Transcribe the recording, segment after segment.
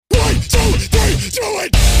do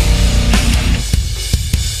it!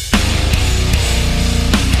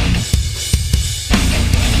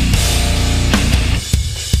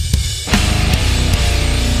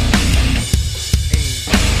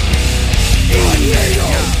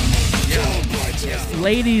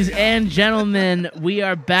 Ladies and gentlemen, we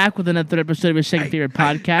are back with another episode of your second favorite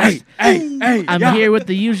podcast. I'm here with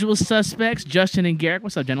the usual suspects, Justin and Garrick.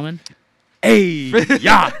 What's up, gentlemen? Hey,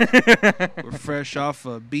 yeah. We're fresh off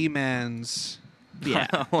of B-Man's. Yeah.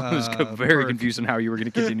 I was very perk. confused on how you were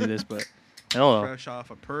going to continue this, but hello. Fresh off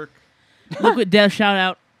a perk. Liquid Death, shout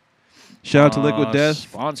out. Shout out to Liquid Death.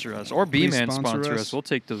 Sponsor us, or Please B-Man sponsor sponsor us. us.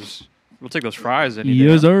 We'll take those fries any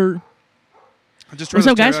day. sir. I just What's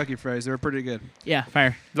tried up, those guys? teriyaki fries. They were pretty good. Yeah,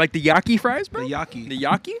 fire. Like the yaki fries, bro. The yaki. The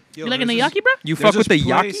yaki. Yo, You liking the there's yaki, bro? You this- fuck with the there's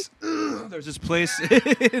this yaki. place- There's this place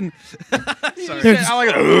in. Sorry. There's- I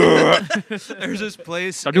like it. There's this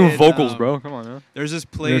place. Stop doing in, vocals, bro. Come on, man. There's this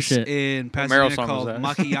place shit. in Meryl Pasadena song was called that?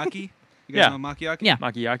 Makiyaki. You guys Yeah. know Makiyaki? Yeah.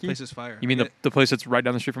 Makiyaki. Place is fire. You mean the place that's right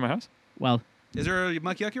down the street from my house? Well, Is there a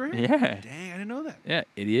Makiyaki right here? Yeah. Dang, I didn't know that. Yeah,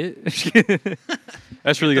 idiot.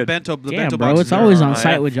 That's really The good. bento damn, bento bro, boxes it's are always on on site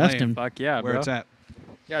fire. with Flame. Justin. Fuck yeah, Where bro. it's at.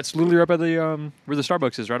 Yeah, it's literally right by the where the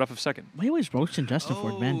Starbucks is, right off of Second. what he was roasting Justin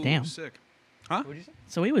for, man? Damn. Sick. Huh?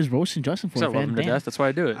 So he was roasting Justin for, I love man. him to Damn. death. That's why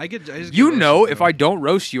I do it. I just get You know, roasted, if bro. I don't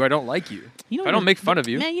roast you, I don't like you. You know I don't he- make fun of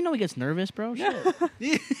you. Man, you know he gets nervous, bro. Shit.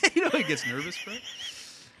 you know he gets nervous, bro.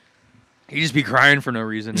 You just be crying for no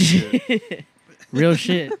reason. And shit. Real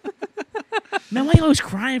shit. Man, why you always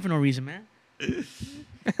crying for no reason, man?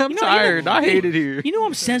 I'm tired. I hate it here. You know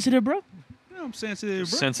I'm sensitive, bro. You know I'm sensitive,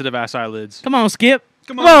 bro. Sensitive ass eyelids. Come on, Skip.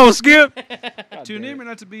 Come Come on, Skip. Too near me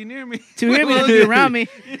not to be near me. Too near me not to be around me.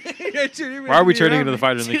 Why are we turning into the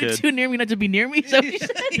fighter and the kid? Too near me not to be near me. Is that what you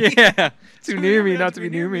said? Yeah, too near me, not to be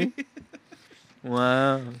near me.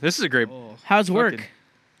 Wow, this is a great. Oh, How's work?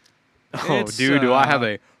 Fucking- Oh, It's, dude, do I have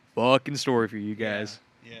a fucking story for you guys?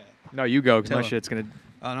 yeah. No, you go, because Tell my 'em. shit's gonna.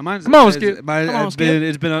 No, mine's, Come on, it's- Skip. mine- Come on, it's Skip. been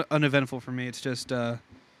it's been uneventful for me. It's just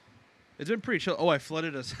it's been pretty chill. Oh, I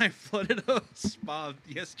flooded a spa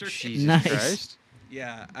yesterday. Jesus Nice. Christ.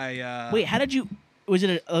 Yeah, I Wait, how did you? Was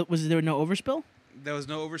it? Was there no overspill? there was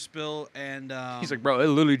no overspill and He's like, bro, it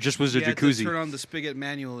literally just was a you had to jacuzzi. turn on the spigot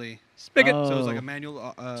manually. Spigot. Oh. So it was like a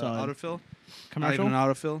manual Solid. autofill. Not Commercial? even an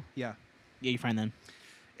autofill. Yeah. Yeah, you fine then.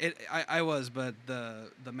 I was, but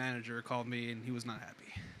the manager called me and he was not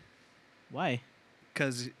happy Why?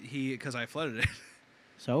 because I flooded it.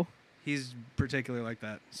 So? He's particular like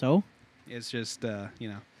that. So? It's just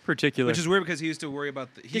Particular. which is weird because he used to worry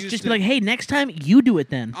about the. He Just used be to, like, hey, next time you do it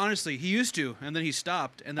then. honestly, he used to, and then he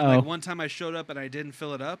stopped. And then Oh. like one time I showed up and I didn't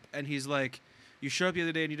fill it up, and he's like, "You showed up the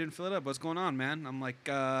other day and you didn't fill it up. What's going on, man?" I'm like,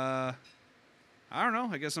 I don't know.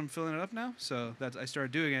 I guess I'm filling it up now. So I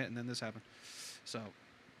started doing it, and then this happened. So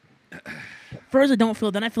First I don't fill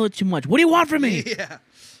it, then I fill it too much. What do you want from me? yeah.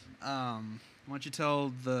 Why don't you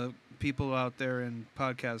tell the people out there in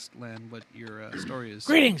podcast land what your story is?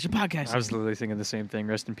 Greetings, your podcast. I was literally thinking the same thing.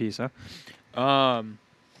 Rest in peace, huh?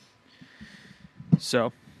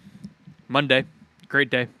 So, Monday, great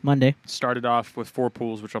day. Monday. Started off with 4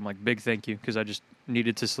 pools, which I'm like, big thank you, because I just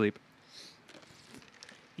needed to sleep.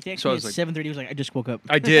 He texted So I me was at like- 7:30. He was like, I just woke up.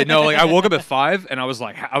 I did. No, like I woke up at 5, and I was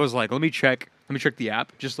like, let me check the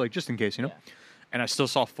app, just in case, you know. Yeah. And I still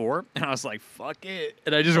saw 4, and I was like, fuck it.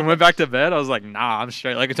 And I just went back to bed. I was like, nah, I'm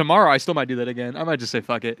straight. Like tomorrow, I still might do that again. I might just say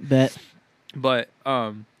fuck it. Bet. But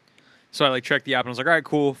so I like checked the app, and I was like, all right,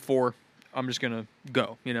 cool, 4. I'm just gonna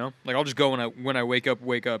go, you know. Like I'll just go when I wake up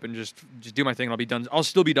and just do my thing. And I'll be done. I'll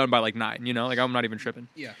still be done by like 9, you know. Like I'm not even tripping.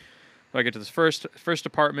 Yeah. So I get to this first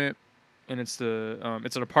apartment, and it's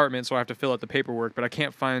it's an apartment, so I have to fill out the paperwork, but I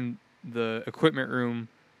can't find the equipment room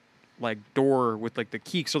like door with like the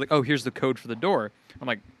key. So like, oh, here's the code for the door. I'm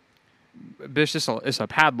like, bitch, it's a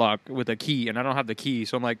padlock with a key, and I don't have the key,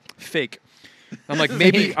 so I'm like, fake. I'm like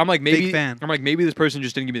maybe Fake fan. I'm like maybe this person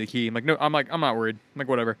just didn't give me the key. I'm like no, I'm not worried. I'm like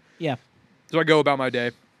whatever. Yeah. So I go about my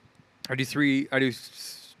day. I do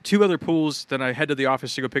 2 other pools, then I head to the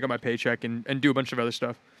office to go pick up my paycheck and do a bunch of other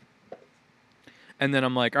stuff. And then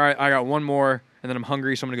I'm like, all right, I got 1 more, and then I'm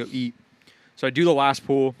hungry, so I'm going to go eat. So I do the last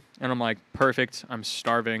pool, and I'm like, perfect, I'm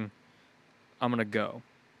starving. I'm going to go.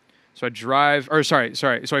 So So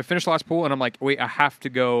I finish the last pool, and I'm like, wait, I have to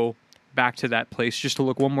go back to that place just to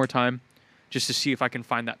look one more time, just to see if I can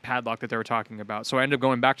find that padlock that they were talking about. So I ended up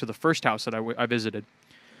going back to the first house that I visited,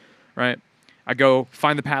 right? I go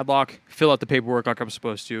find the padlock, fill out the paperwork like I'm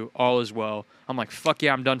supposed to. All is well. I'm like, fuck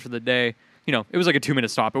yeah, I'm done for the day. You know, it was like a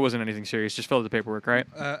 2-minute stop. It wasn't anything serious. Just fill out the paperwork, right?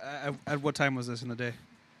 At what time was this in the day?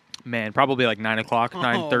 Man, probably like 9 o'clock,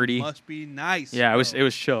 9:30. Must be nice. Yeah, bro. it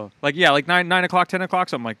was chill. Like 9 o'clock, 10 o'clock,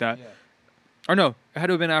 something like that. Yeah. Or no, it had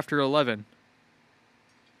to have been after 11.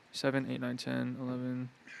 7, 8, 9, 10, 11.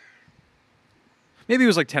 Maybe it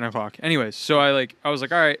was like 10 o'clock. Anyways, so I was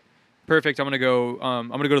like, all right, perfect. I'm gonna go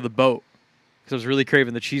to the boat because I was really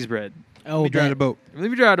craving the cheese bread. Oh, We drive a boat. Let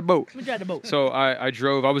me drive the boat. We drive the boat. So I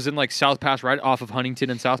drove. I was in like South Pass, right off of Huntington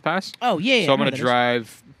and South Pass. Oh yeah. So I'm I know gonna that is.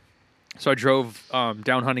 drive. So I drove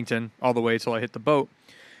down Huntington all the way till I hit the boat,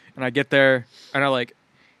 and I get there and I like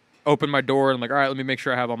open my door and I'm like, all right, let me make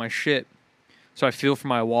sure I have all my shit. So I feel for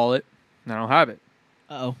my wallet and I don't have it,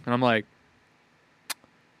 Uh-oh. and I'm like,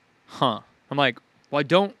 huh. I'm like, well, I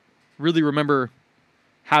don't really remember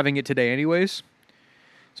having it today, anyways.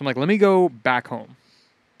 So I'm like, let me go back home,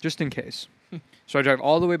 just in case. So I drive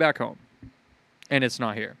all the way back home, and it's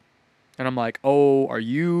not here. And I'm like, oh, are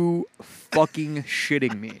you fucking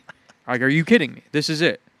shitting me? Like, are you kidding me? This is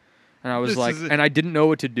it. And I was This like, is it. and I didn't know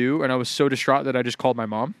what to do, and I was so distraught that I just called my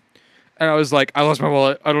mom. And I was like, I lost my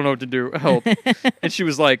wallet. I don't know what to do. Help. And she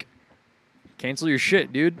was like, cancel your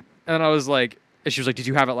shit, dude. And I was like, and she was like, did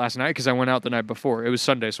you have it last night? Because I went out the night before. It was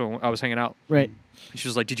Sunday, so I was hanging out. Right. And she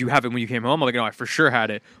was like, did you have it when you came home? I'm like, no, I for sure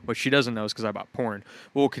had it. What she doesn't know is because I bought porn.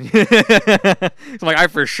 Well, can you? I'm like, I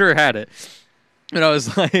for sure had it. And I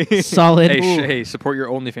was like, Solid. Hey, support your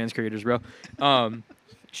OnlyFans creators, bro.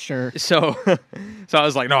 Sure. So I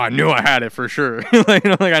was like, no, I knew I had it for sure. like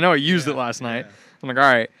I know I used it last night. Yeah. I'm like, all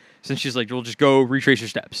right. Since she's like, we'll just go retrace your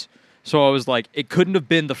steps. So I was like, it couldn't have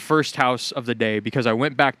been the first house of the day because I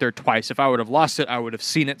went back there twice. If I would have lost it, I would have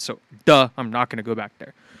seen it. So I'm not gonna go back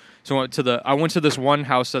there. So I went to this one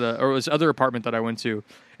house or this other apartment that I went to,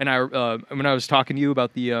 and when I was talking to you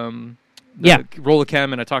about the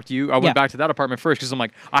Rollichem, and I talked to you, I went back to that apartment first because I'm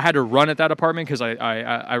like, I had to run at that apartment because I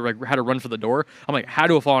had to run for the door. I'm like, had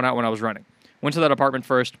to have fallen out when I was running. Went to that apartment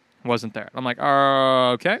first, wasn't there. I'm like,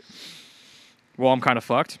 okay. Well, I'm kind of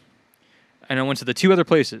fucked. And I went to the two other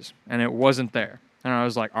places, and it wasn't there. And I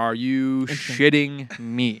was like, are you shitting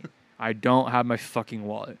me? I don't have my fucking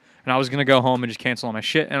wallet. And I was going to go home and just cancel all my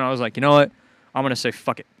shit. And I was like, you know what? I'm going to say,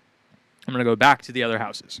 fuck it. I'm going to go back to the other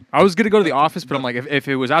houses. I was going to go to the office, but I'm like, if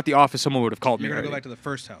it was at the office, someone would have called me. You're going to go already. back to the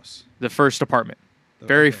first house. The first apartment. The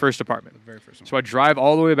Very first apartment. The very first one. So I drive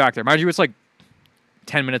all the way back there. Mind you, it's like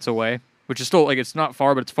 10 minutes away, which is still, like, it's not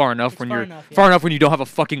far, but it's far enough far enough when you don't have a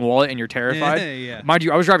fucking wallet and you're terrified. Yeah. Mind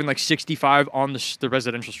you, I was driving like 65 on the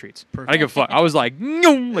residential streets. Perfect. I didn't give a fuck. I was like,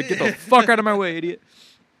 no, like, get the fuck out of my way, idiot.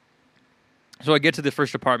 So I get to the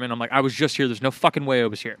first apartment. I'm like, I was just here. There's no fucking way I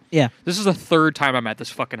was here. Yeah. This is the third time I'm at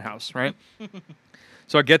this fucking house, right?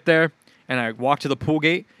 So I get there, and I walk to the pool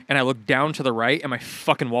gate, and I look down to the right, and my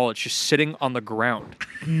fucking wallet's just sitting on the ground.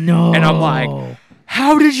 No. And I'm like,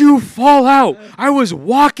 how did you fall out? I was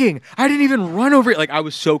walking. I didn't even run over it. Like, I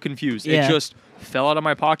was so confused. Yeah. It just fell out of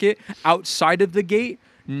my pocket outside of the gate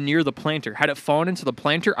near the planter. Had it fallen into the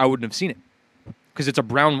planter, I wouldn't have seen it. Because it's a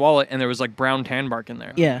brown wallet and there was like brown tan bark in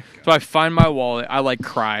there. Yeah. So I find my wallet. I like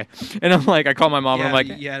cry, and I'm like, I call my mom and I'm like,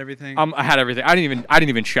 you had everything. I had everything. I didn't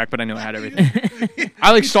even check, but I knew I had everything.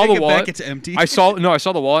 I like saw Take the it wallet. back, it's empty. I saw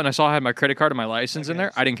the wallet and I saw I had my credit card and my license in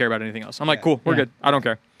there. I didn't care about anything else. I'm like, cool, we're Yeah. good. I don't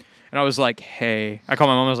care. And I was like, hey, I called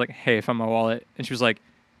my mom. I was like, hey, I found my wallet, and she was like,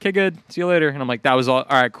 okay, good. See you later. And I'm like, that was all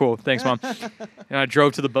right, cool. Thanks, mom. And I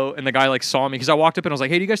drove to the boat, and the guy like saw me because I walked up and I was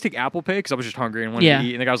like, hey, do you guys take Apple Pay? Because I was just hungry and wanted to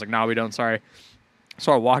eat. And the guy was like, no, we don't. Sorry.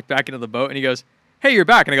 So I walked back into the boat, and he goes, hey, you're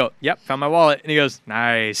back. And I go, yep, found my wallet. And he goes,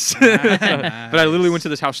 nice. But I literally went to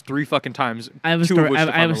this house 3 fucking times. I have a two of story. which I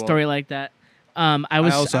to have a find my story wallet. like that. I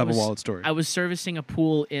also have a wallet story. I was servicing a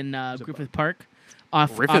pool in Griffith Park,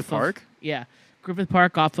 off Griffith off Park? Of, yeah, Griffith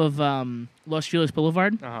Park off of Los Feliz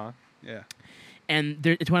Boulevard, Uh-huh. Yeah. and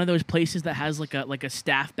it's one of those places that has like a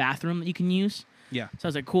staff bathroom that you can use. Yeah. So I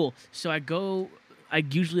was like, cool. So I go.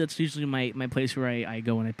 That's usually my place where I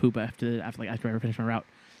go and I poop after I finish my route.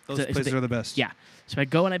 Those So- so places they- are the best. Yeah. So I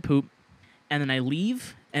go and I poop, and then I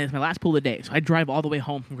leave, and it's my last pool of the day. So I drive all the way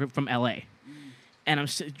home from LA, and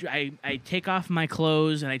I take off my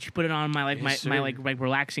clothes and I put it on my Yes, my sir.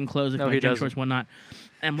 relaxing clothes, like No, my he gym doesn't. shorts, whatnot.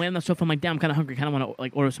 And I'm laying on the sofa. I'm like, damn, I'm kind of hungry. Kind of want to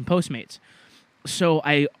like order some Postmates. So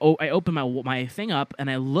I open my thing up and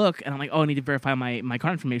I look and I'm like, oh, I need to verify my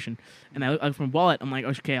card information. And I look for my wallet. I'm like,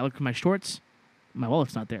 okay, I look for my shorts. My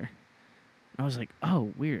wallet's not there. I was like,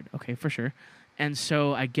 oh, weird. Okay, for sure. And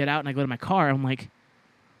so I get out and I go to my car. I'm like,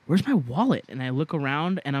 where's my wallet? And I look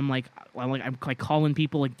around and I'm like calling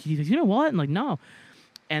people like, do you have a wallet? And like, no.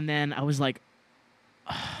 And then I was like,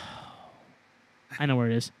 oh, I know where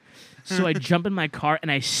it is. So I jump in my car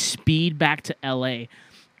and I speed back to LA.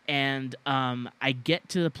 And I get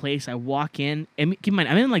to the place. I walk in. And keep in mind,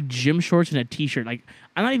 I'm in like gym shorts and a t-shirt. Like,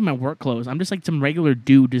 I'm not even my work clothes. I'm just like some regular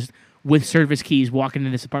dude just with service keys walking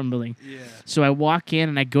into this apartment building. Yeah. So I walk in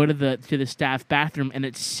and I go to the staff bathroom and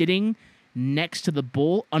it's sitting next to the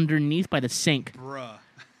bowl underneath by the sink. Bruh.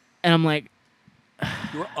 And I'm like,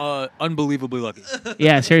 You're unbelievably lucky.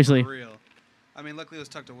 yeah, seriously. For real. I mean, luckily it was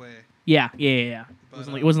tucked away. Yeah. It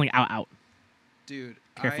But, wasn't like out. Dude,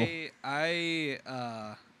 Careful.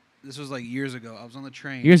 this was like years ago. I was on the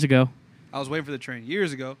train. Years ago. I was waiting for the train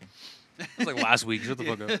years ago. It was like last week. Shut the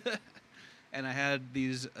fuck up. And I had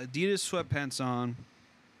these Adidas sweatpants on.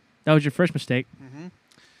 That was your first mistake.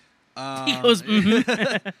 He goes,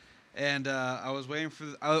 And I was waiting for.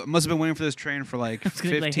 I must have been waiting for this train for like I was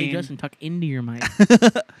gonna be 15. like, hey, Justin, tuck into your mic.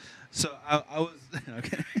 So I was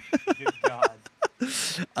okay. Good God.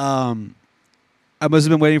 I must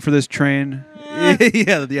have been waiting for this train.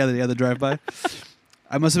 The drive by.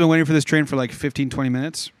 I must have been waiting for this train for like 15, 20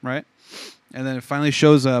 minutes, right? And then it finally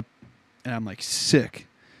shows up, and I'm like sick.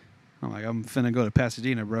 I'm like, I'm finna go to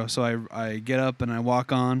Pasadena, bro. So I get up and I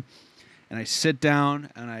walk on, and I sit down,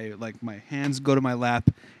 and I like my hands go to my lap,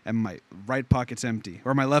 and my right pocket's empty,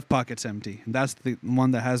 or my left pocket's empty, and that's the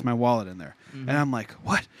one that has my wallet in there. Mhm. And I'm like,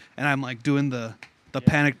 what? And I'm like doing the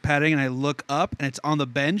panic patting, and I look up, and it's on the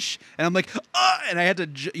bench, and I'm like, and I had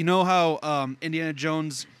to, you know how Indiana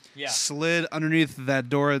Jones slid underneath that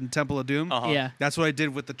door in Temple of Doom? Uh-huh. Yeah. That's what I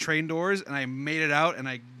did with the train doors, and I made it out, and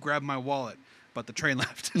I grabbed my wallet, but the train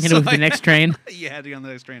left. You know, the next train. You had to get on the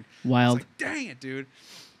next train. I Wild. was like, dang it, dude.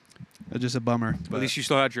 That's just a bummer. At least you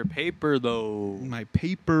still had your paper, though. My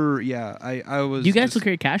paper, yeah. I was. Do you guys just, still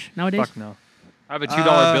carry cash nowadays? Fuck no. I have a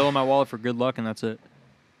 $2 bill in my wallet for good luck, and that's it.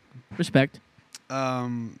 Respect.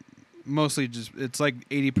 Mostly just it's like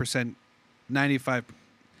 80%,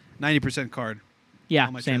 90% card. Yeah,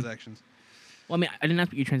 All my same. transactions. Well, I mean, I didn't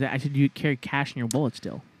ask what you transact. I said you carry cash in your wallet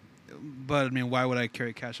still. But I mean, why would I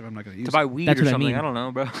carry cash if I'm not going to use To buy it? weed That's or what I something. mean. I don't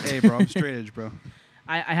know, bro. Hey, bro, I'm straight edge, bro.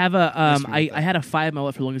 I have a Nice to meet you. I had a 5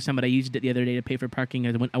 wallet for the longest time, but I used it the other day to pay for parking.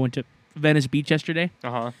 I went to Venice Beach yesterday,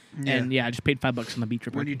 Uh-huh. and I just paid $5 on the beach for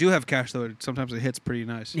When parking. you do have cash, though, sometimes it hits pretty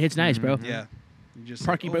nice. It's nice, bro. Mhm. Yeah. You just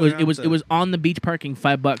Parking, like, but oh, it was on the beach parking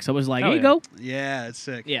 $5. I was like, Hell here you yeah. go. Yeah, it's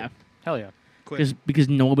sick. Yeah, Hell yeah. Quick. because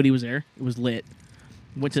nobody was there. It was lit.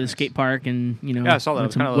 Went to the Nice. skate park and Yeah, I saw that. It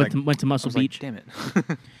was kinda like- went to I Muscle was like, Beach. damn it.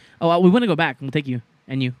 We want to go back. We'll take you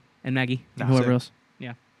and Maggie and Nah, whoever sick.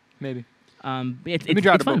 else. Maybe. It's Let me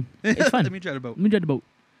drive it's the fun. It's fun. Let me try to boat. Let me drive the boat.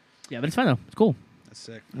 Yeah, but it's fun though. It's cool. That's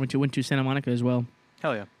sick. Went to Santa Monica as well.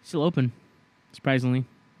 Hell yeah. Still open, surprisingly.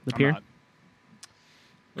 The I'm pier. not.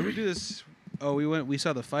 Let me do this. Oh, we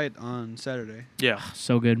saw the fight on Saturday. Yeah.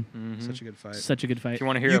 So good. Mhm. Such a good fight. Such a good fight. If you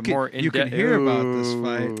want to hear You a can- more you in-depth... can hear about this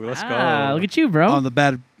fight. Ooh, Let's Ah, go. look at you, bro. On the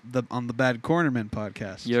bad Cornerman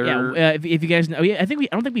podcast. You're- Yeah, if you guys know, I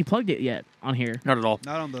don't think we plugged it yet on here. Not at all.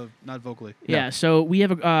 Not vocally. Yeah, so we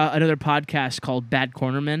have another podcast called Bad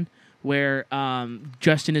Cornerman, where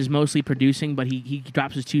Justin is mostly producing, but he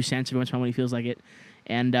drops his 2 cents every once in a while when he feels like it.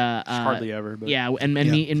 And Hardly ever. But yeah, and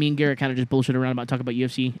Yeah. me and Garrett kind of just bullshit around about talk about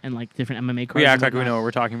UFC and like different MMA cards. we act and like we whatnot. know what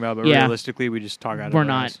we're talking about, but Yeah. realistically, we just talk out of We're our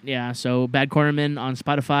not. ass. Yeah, so Bad Cornerman on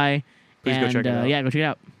Spotify. Please go and, check it out. Yeah, go check it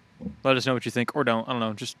out. Let us know what you think, or don't. I don't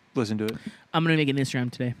know. Just listen to it. I'm gonna make an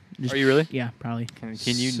Instagram today. Just- Are you really? Yeah, probably. Can you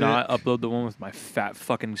Sick. not upload the one with my fat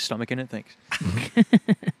fucking stomach in it? Thanks. I'm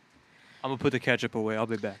gonna put the ketchup away. I'll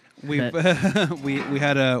be back. We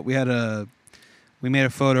we made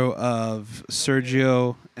a photo of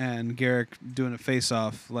Sergio and Garrick doing a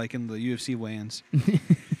face-off like in the UFC weigh-ins,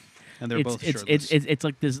 and they're both shirtless. It's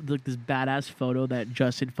like this badass photo that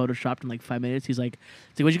Justin photoshopped in like 5 minutes. He's like,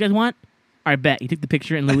 what you guys want? All right, bet. He took the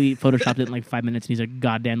picture and literally photoshopped it in like 5 minutes, and he's a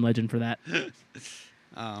goddamn legend for that.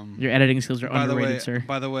 Your editing skills are underrated, sir.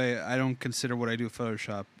 By the way, I don't consider what I do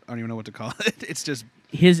Photoshop. I don't even know what to call it. It's just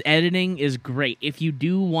His editing is great. If you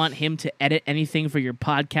do want him to edit anything for your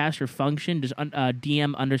podcast or function, just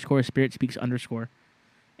DM _Spirit Speaks _,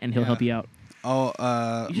 and he'll Yeah. help you out.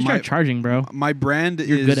 oh You should start charging, bro. my brand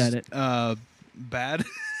You're is good at it. bad.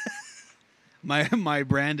 my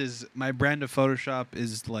brand of Photoshop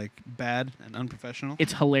is like bad and unprofessional.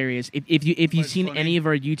 It's hilarious. If you've But seen funny. any of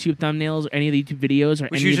our YouTube thumbnails or any of the YouTube videos or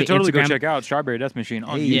Which any you of the should totally Instagram, go check out. Strawberry Death Machine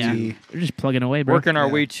on Hey. YouTube. Yeah, we're just plugging away, bro. Working our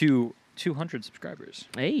Yeah. way to 200 subscribers.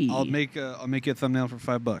 Hey, I'll make you a thumbnail for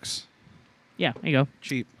 $5. yeah, there you go.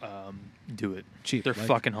 Cheap. Do it. Cheap. They're Like-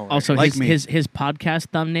 fucking hilarious. Also, Like me. his podcast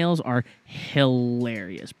thumbnails are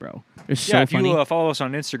hilarious, bro. They're so yeah, if funny. you follow us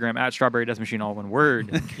on Instagram at Strawberry Death Machine, all one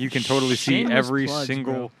word, you can totally see Shameless every plugs,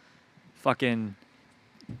 single bro. fucking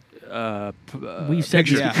We've said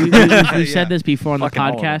picture. this, Yeah. we've said this before on the Fucking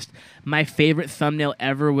all of them. podcast. My favorite thumbnail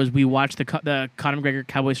ever was we watched the Conor McGregor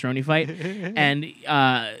Cowboy Cerrone fight, and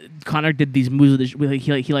Conor did these moves with his,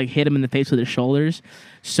 he like hit him in the face with his shoulders,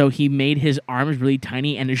 so he made his arms really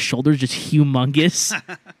tiny and his shoulders just humongous.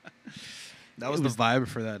 That was the vibe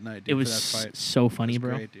for that night, dude. It was for that fight. so funny, It was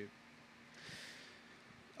bro. great, dude.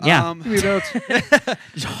 Yeah.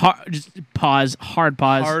 Just pause, hard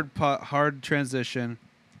pause. hard transition.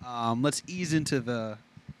 Let's ease into the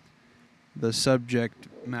subject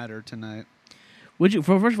matter tonight. First of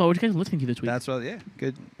all, what you guys listening to this week? That's what. Yeah,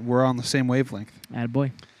 good. We're on the same wavelength.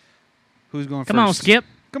 Attaboy. Who's going Come first? on, Skip.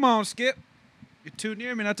 Come on, Skip. You're too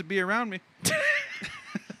near me not to be around me.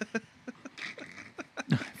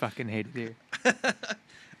 I fucking hate it here.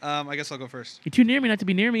 I guess I'll go first. You're too near me not to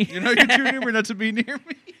be near me. You know, you're too near me not to be near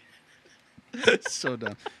me. So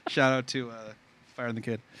dumb. Shout out to Fire and the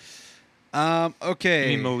Kid. Okay. I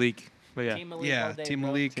mean Malik. But yeah. Team Malik Yeah, all day, Team bro.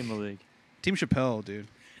 Malik. Team Malik. Team Chappelle, dude.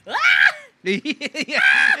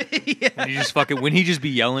 When he just be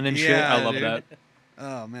yelling and shit, Yeah, I love dude. that.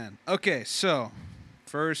 Oh man. Okay, so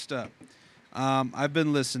first up, I've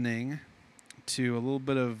been listening to a little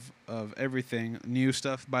bit of everything, new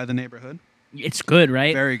stuff by The Neighborhood. It's good,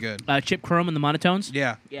 right? Very good. Chip Chrome and the Monotones.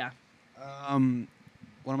 Yeah. Yeah.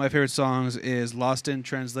 One of my favorite songs is "Lost in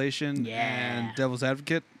Translation" Yeah. and "Devil's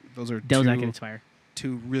Advocate." Those are Devil's Advocate fire.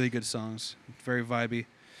 two really good songs. Very vibey.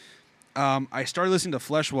 I started listening to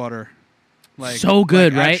Fleshwater. So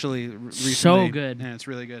good, right? Actually, recently, So good. Yeah, it's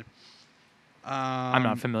really good. I'm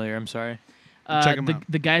not familiar. I'm sorry. Check 'em out.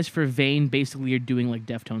 The guys for Vane basically are doing like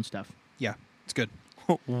Deftone stuff. Yeah, it's good.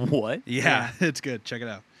 What? Yeah, it's good. Check it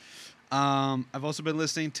out. I've also been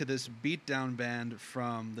listening to this beatdown band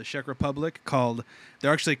from the Czech Republic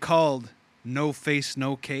they're actually called No Face,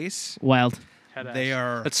 No Case. Wild. They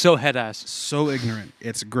are That's so head ass. so ignorant.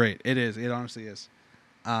 It's great. It is. It honestly is.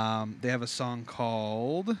 They have a song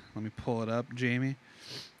called, let me pull it up, Jamie.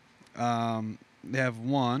 They have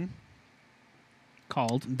one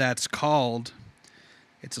Called. that's called,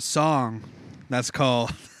 it's a song that's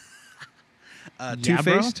called Yeah,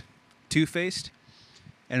 Two-Faced. Two-Faced.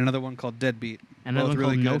 And another one called Deadbeat. Another Both one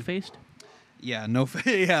called really No good. Faced. Yeah,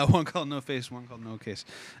 yeah, one called No Face, one called No Case.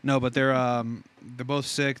 No, but they're both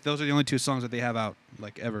sick. Those are the only two songs that they have out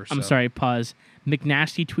like ever. I'm so. sorry. Pause.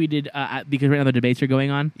 McNasty tweeted because right now the debates are going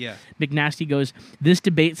on. Yeah. McNasty goes, "This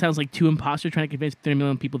debate sounds like two imposters trying to convince 3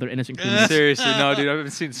 million people they're innocent criminals." Seriously, no, dude.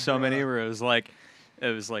 I've seen so many where it was like,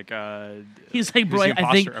 He's like, who's bro, the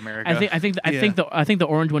I think, imposter, America? I think the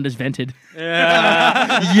orange one just vented.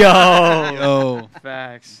 Yeah. Yo. Oh,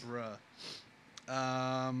 Facts. bruh.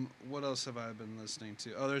 What else have I been listening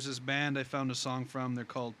to? Oh, there's this band I found a song from. They're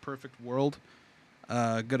called Perfect World.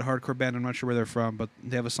 Good hardcore band. I'm not sure where they're from, but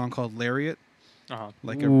they have a song called Lariat, Uh-huh.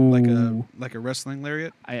 like Ooh. a wrestling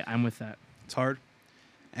lariat. I'm with that. It's hard.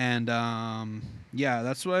 And yeah,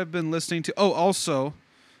 that's what I've been listening to. Oh, also,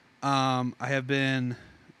 I have been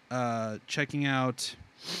checking out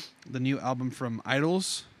the new album from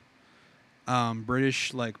Idols.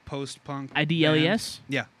 British like post-punk. IDLES? band.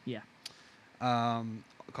 Yeah. Yeah.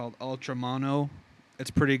 Called Ultra Mono. It's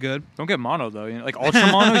pretty good. Don't get mono though. You know, like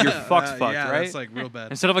ultra mono, you're fucked, Yeah, right? that's like real bad.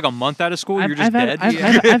 Instead of like a month out of school, you're just I've dead. had- You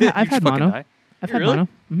I've just had fucking mono. die. I've had Really? mono.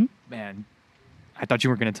 Mm-hmm. Man, I thought you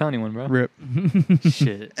weren't gonna tell anyone, bro. Rip.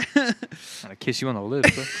 Shit. I'm gonna kiss you on the lips,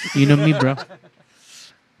 bro. You know me, bro.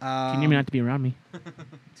 Can you Um, not to be around me?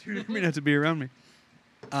 you mean not to be around me?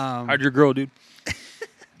 How'd your girl, dude?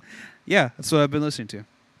 Yeah, that's what I've been listening to.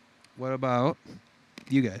 What about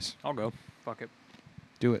you guys? I'll go. Fuck it.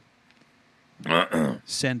 Do it.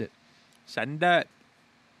 Send it. Send that.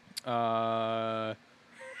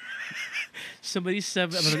 Somebody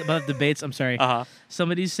said about debates. I'm sorry. Uh-huh.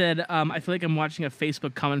 Somebody said, I feel like I'm watching a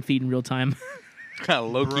Facebook comment feed in real time. Kind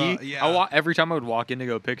of low key. Bruh, yeah. Every time I would walk in to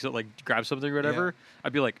go pick up, like grab something or whatever,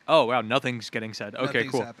 I'd be like, "Oh wow, nothing's getting said." Okay,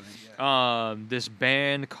 Nothing's cool. happening, yeah. This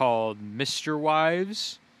band called Mr.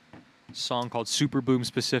 Wives, song called Super Boom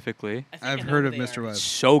specifically. I've heard of Mr. It's West.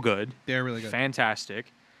 so good, They're really good.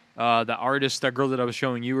 fantastic. The artist, that girl that I was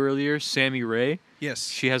showing you earlier, Sammy Ray, Yes.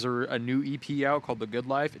 she has a new EP out called The Good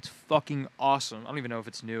Life. It's fucking awesome. I don't even know if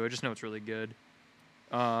it's new. I just know it's really good.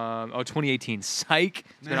 2018. Psych.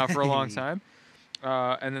 It's been out for a long time.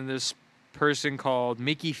 And then this person called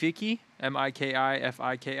Miki Fiki,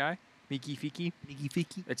 Mikifiki. Miki Fiki. Mickey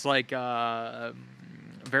Fiki. It's like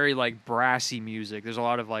very like brassy music. There's a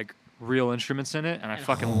lot of like real instruments in it, and I And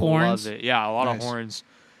fucking horns? love it. Yeah, a lot of Nice.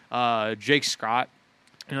 horns. Jake Scott,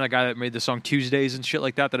 you know, that guy that made the song Tuesdays and shit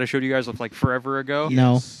like that I showed you guys like forever ago.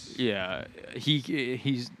 No. Yes. Yeah,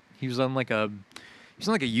 he was on like It's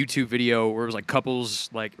not like a YouTube video where it was like couples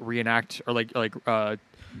like reenact or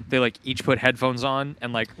they like each put headphones on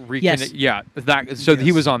and like reconnect. Yes. Yeah, that. So he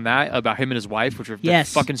Yes. was on that about him and his wife, which are they're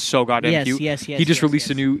Yes. fucking so goddamn Yes, cute. yes, yes, He just yes, released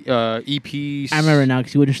yes. a new EP. I remember now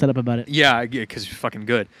because you wouldn't shut up about it. Yeah, because he's fucking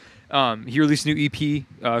good. He released a new EP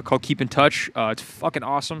called Keep in Touch. It's fucking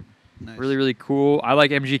awesome. Nice. Really, really cool. I like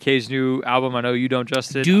MGK's new album. I know you don't,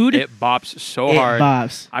 Justin. Dude. It bops so It hard.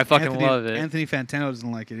 bops. I fucking love it. Anthony Fantano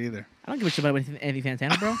doesn't like it either. I don't give a shit about Anthony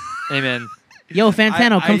Fantano, bro. Amen. Yo,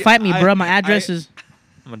 Fantano, come fight me, bro. My address is.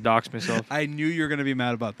 I'm gonna dox myself. I knew you were gonna be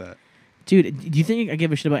mad about that. Dude, do you think I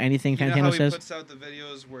give a shit about anything You know how Fantano he says? puts out the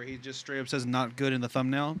videos where he just straight up says "not good" in the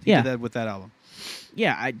thumbnail? He Yeah. did that with that album.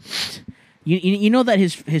 Yeah, you know that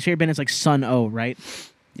his favorite band is like Sun O, right?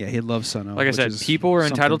 Yeah, he loves Sun-O. Like I which said, is people are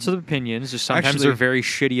entitled to something- the opinions. Just sometimes Actually- they're very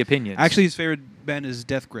shitty opinions. Actually, his favorite band is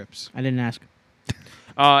Death Grips. I didn't ask.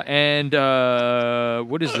 And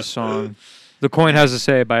what is this song? The Coin Has to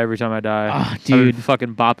Say by Every Time I Die. Ah, I've been dude.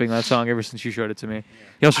 fucking bopping that song ever since you showed it to me.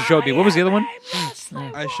 He also showed me, what was the other one?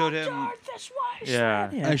 I showed him.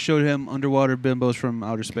 Yeah. Yeah. I showed him Underwater Bimbos from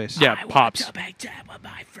Outer Space. Yeah, Pops. I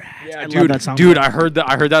dude, love that song. dude, I heard that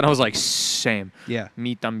and I was like, same. Yeah.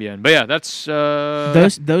 Me también. But yeah, that's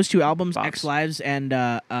Those two albums, Bops. X Lives and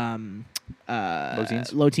Low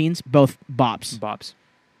Teens? Low Teens, both bops, bops.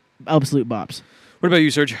 absolute bops. What about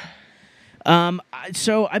you, Serge?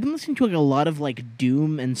 So I've been listening to like a lot of like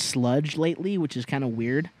doom and sludge lately, which is kind of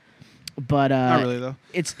weird. But Not really though.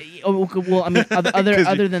 it's well, I mean, other 'Cause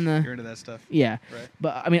other than the You're into that stuff, yeah, right?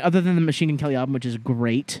 but I mean, other than the Machine Gun Kelly album, which is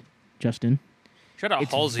great, Justin. Shout out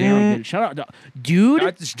It's Halsey. very good. Shout out,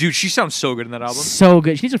 dude. Dude, she sounds so good in that album. So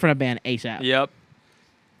good. She needs to front a band ASAP. Yep.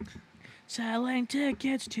 Selling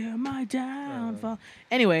tickets to my downfall.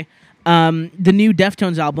 Anyway, the new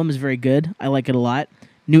Deftones album is very good. I like it a lot.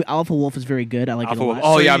 New Alpha Wolf is very good. I like Alpha it a Wolf. lot.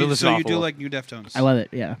 Oh, yeah, you, I've been listening so to you Awful do Wolf. like New Deftones? I love it.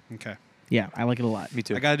 Yeah, Okay. yeah, I like it a lot. Me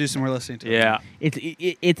too. I gotta do some more listening to it. Yeah. It's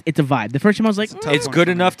a vibe. The first time I was like, It's a tough It's one good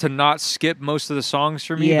for me. enough to not skip most of the songs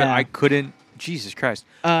for me, but Yeah. I couldn't. Jesus Christ.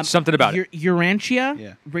 Something about it. Urantia,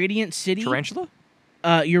 Yeah. Radiant City, Tarantula?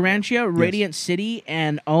 Urantia, Radiant City,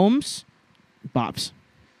 and Ohms, bops,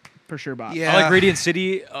 for sure bops. Yeah. I like Radiant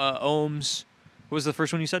City, Ohms. What was the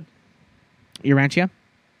first one you said? Urantia.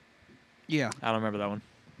 Yeah. I don't remember that one.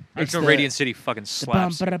 I It's just know the- Radiant City fucking The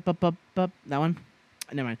bum, slaps. ba-da-ba-ba-ba, that one.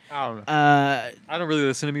 Never mind. I don't know. I I don't really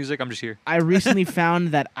listen to music. I'm just here. recently found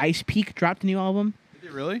that Ice Peak dropped a new album. Did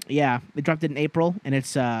it really? Yeah, they dropped it in April, and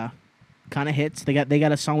it's kind of hits. They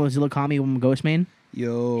got a song with Zilla Kami and Ghostman.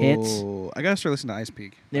 Yo. Hits. I gotta start listening to Ice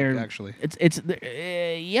Peak. They're- Actually, It's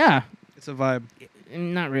yeah, it's a vibe.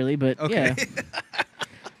 not really, but Okay.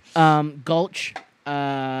 yeah. Gulch,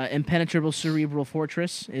 Impenetrable Cerebral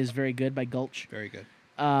Fortress is very good by Gulch. Very good.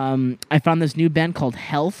 I found this new band called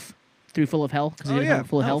Health through Full of Hell because Oh, they yeah, have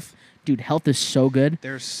Full of Health. Health. Dude, Health is so good.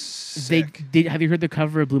 They're sick. Have you heard the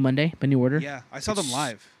cover of Blue Monday by New Order? Yeah, I saw them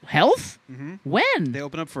live. Health? hmm When? They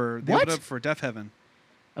opened up for What? Deaf Heaven.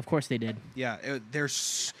 Of course they did. Yeah, they're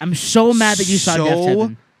I'm so mad that you saw so Death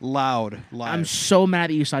Heaven. loud live. I'm so mad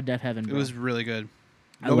that you saw Death Heaven. It Bro. was really good.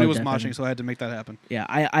 I Nobody love was Death moshing, Heaven. so I had to make that happen. Yeah,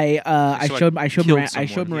 I So I showed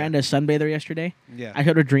killed Miranda someone, a Sunbather yesterday. Yeah, I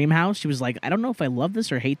showed her Dream House. She was like, I don't know if I love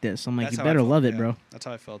this or hate this. I'm like, That's you how I better felt, love it, yeah. bro. That's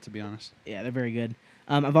how I felt, to be honest. Yeah, they're very good.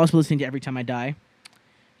 I've also been listening to Every Time I Die.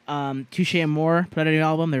 Touche Amore put out a new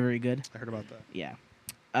album. They're very good. I heard about that. Yeah.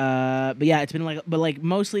 But yeah, it's been like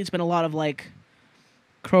mostly it's been a lot of like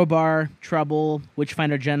Crowbar, Trouble,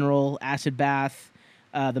 Witchfinder General, Acid Bath,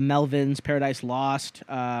 the Melvins, Paradise Lost,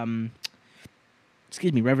 Reverend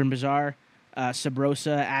Bazaar,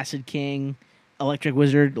 Sabrosa, Acid King, Electric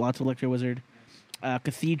Wizard, lots of Electric Wizard,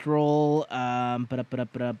 Cathedral,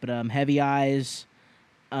 Heavy Eyes,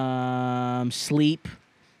 Sleep.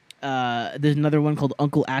 There's another one called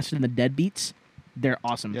Uncle Acid and the Deadbeats. They're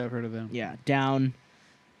awesome. Yeah, I've heard of them. Yeah, Down.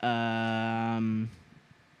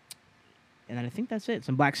 And then I think that's it.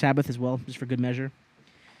 Some Black Sabbath as well, just for good measure.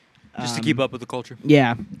 Just to keep up with the culture.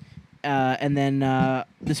 Yeah. And then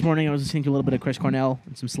this morning I was listening to a little bit of Chris Cornell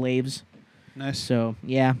and some Slaves. Nice. So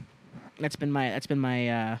yeah, that's been my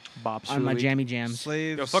Bops for on the my week. jammy jams.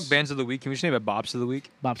 Slaves. Yo, fuck bands of the week. Can we just name it Bops of the week?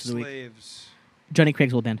 Bops of the week. Slaves. Johnny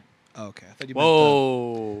Craig's old band. Oh, okay. I thought you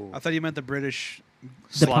Whoa. I thought you meant the British,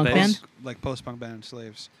 The punk Slaves. band? like post-punk band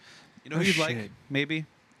Slaves. You know Oh, who you'd like? shit. Maybe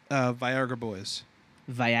Viagra Boys.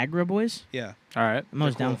 Viagra Boys. Yeah, All right. I'm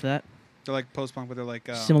always They're down cool. for that. they're like post-punk, but they're like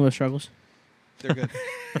Similar struggles. they're good.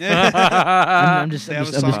 I'm just They have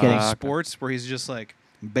a I'm song just kidding. called Sports where he's just like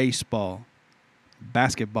baseball,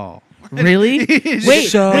 basketball. Really? Wait,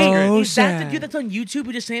 So wait. Is that the sad. dude that's on YouTube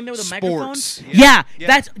who just standing there with a microphone? Sports. Yeah, Yeah.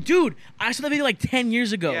 that's dude. I saw the video like 10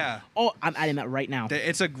 years ago. Yeah. Oh, I'm adding that right now.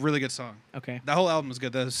 It's a really good song. Okay. The whole album is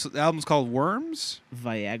good. The album's called Worms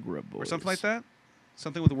Viagra Boys. or something like that.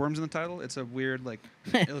 Something with worms in the title. It's a weird like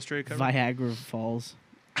illustrated cover. Viagra Falls.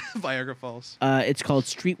 Viagra Falls. It's called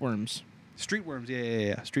Street Worms. Street Worms.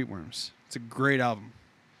 Yeah. Street Worms. It's a great album.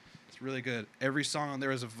 It's really good. Every song on there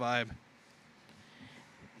is a vibe.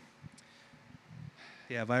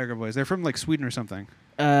 Yeah, Viagra Boys. They're from like Sweden or something.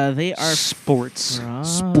 They are Sports.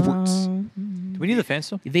 Sports. Do we need the fans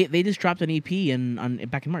still? They just dropped an EP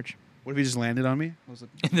back in March. What if he just landed on me? What was it?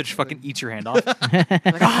 And then just fucking eats your hand off.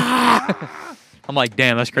 I'm like,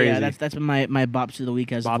 damn, that's crazy. Yeah, that's been my bops of the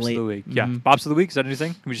week as of Bops late. of the week. Yeah, Mhm. Bops of the week. Is that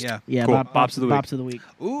anything? Can we just, Yeah. Yeah, Cool. Bops of the week. Bops of the week.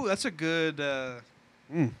 Ooh, that's a good.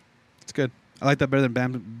 It's good. I like that better than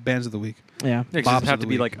bands of the week. Yeah. Yeah, 'cause it Bops doesn't of have the to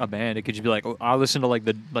be week. like a band. It could just be like, oh, I listened to like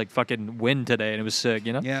the fucking Wind today and it was sick.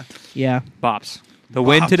 You know? Yeah. Yeah. Bops. The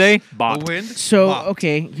Wind Bops. today. Bop. The Wind. So Bop.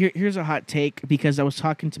 okay, here's a hot take because I was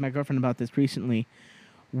talking to my girlfriend about this recently.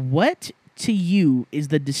 What to you is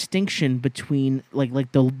the distinction between like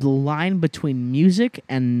the line between music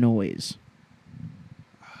and noise?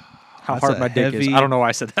 How That's hard a my dick is. heavy- I don't know why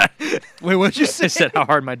I said that. Wait, what'd you I say? said how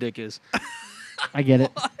hard my dick is. I get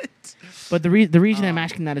it. But the reason I'm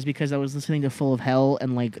asking that is because I was listening to Full of Hell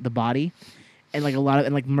and like The Body, and like a lot of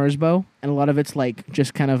and like Merzbow, and a lot of it's like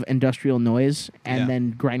just kind of industrial noise and Yeah.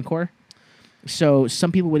 then grindcore. So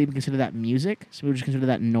some people would even consider that music. Some people just consider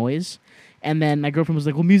that noise. And then my girlfriend was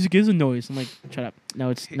like, "Well, music is a noise." I'm like, "Shut up! No,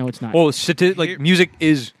 it's not." Well, like music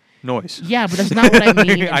is noise. Yeah, but that's not what I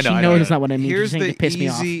mean. And I know, she I know, knows I it's not what I mean. Here's She's saying the to piss me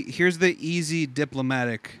off. Here's the easy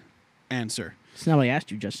diplomatic answer. It's not what I asked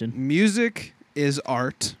you, Justin. Music is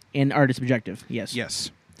art. And art is subjective. Yes. Yes.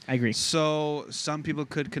 I agree. So some people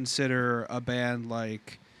could consider a band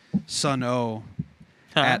like Sun O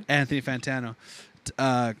Huh? at Anthony Fantano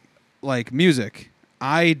like music.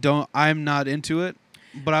 I'm not into it,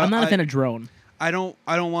 but I'm not a fan of drone. I don't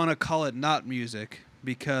want to call it not music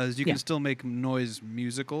because you Yeah. can still make noise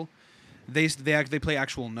musical. They play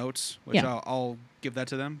actual notes, which Yeah. I'll give that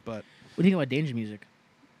to them. But What do you think about danger music?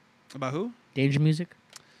 about who? Danger music?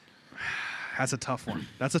 That's a tough one.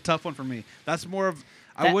 That's a tough one for me. That's more of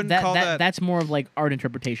I wouldn't call that. That's more of like art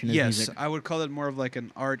interpretation of Yes, music. I would call it more of like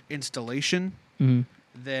an art installation Mhm.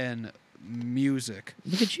 than music.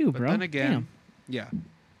 Look at you, But bro. then again, Damn. yeah.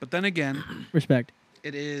 But then again, Respect.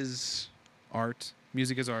 it is art.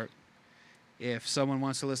 Music is art. If someone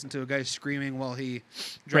wants to listen to a guy screaming while he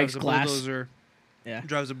Breaks drives a glass. bulldozer, Yeah.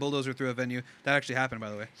 through a venue, that actually happened,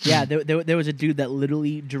 by the way. Yeah, there was a dude that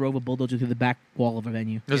literally drove a bulldozer through the back wall of a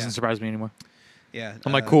venue. Doesn't Yeah. surprise me anymore. Yeah.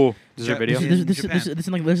 I'm like, cool. Is there a Ja- video? In This Japan. is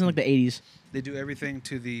like the 80s. They do everything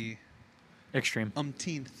to the Extreme.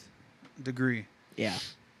 umpteenth degree. Yeah.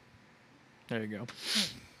 There you go.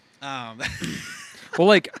 Um, Well,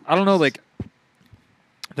 like I don't know, like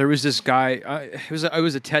there was this guy. It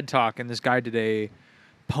was a TED talk, and this guy did a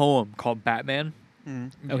poem called Batman.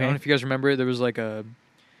 mm, I don't know if you guys remember it. There was like a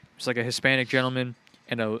Hispanic gentleman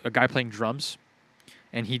and a guy playing drums,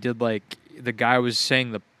 and he did like the guy was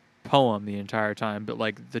saying the poem the entire time, but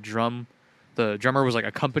like the drummer was like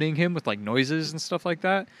accompanying him with like noises and stuff like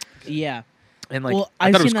that. Yeah. And like Well, I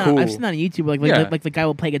I've thought it seen was that. cool. I've seen that on YouTube. Yeah. Like the guy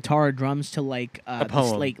will play guitar or drums to like A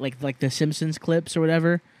poem. like the Simpsons clips or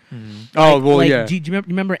whatever. Oh Like- well, like, yeah. Do you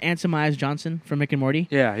remember Ansel Miles Johnson from Rick and Morty?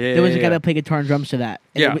 Yeah. There was a guy yeah. that played guitar and drums to that.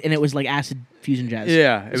 And Yeah. and it was like acid fusion jazz.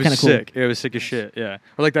 Yeah, it was kinda cool. sick. It was sick as shit. Yeah,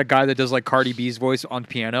 or like that guy that does like Cardi B's voice on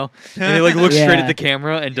piano, and he like looks straight Yeah. at the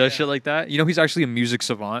camera and does shit like that. You know, he's actually a music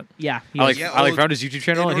savant. Yeah. he I was- like Yeah, I like well, found his YouTube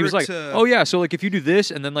channel, in and he was like, order to- "Oh yeah, so like if you do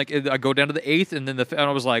this, and then like I go down to the eighth, and then and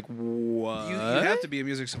I was like, what? you have to be a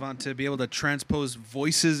music savant to be able to transpose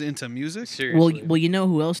voices into music. Seriously. well, you know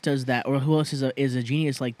who else does that, or who else is a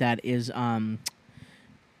genius like that is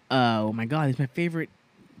oh my god, he's my favorite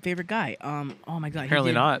guy. Oh my god,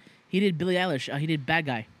 Apparently not. He did Billie Eilish. He did Bad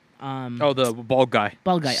Guy. Oh, the bald guy.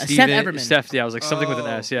 Bald guy. Seth Steven- Everman. Seth, yeah, I was like something with an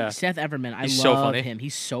Oh. S. Yeah. Seth Everman. I He's so love funny. him.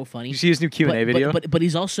 He's so funny. You see his new Q&A video? But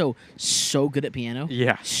he's also so good at piano.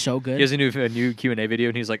 Yeah. So good. He has a new Q&A video,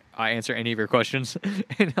 and he's like, I answer any of your questions.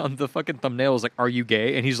 And on the fucking thumbnail is like, are you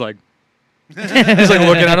gay? And he's like looking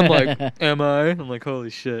at him like, am I? I'm like,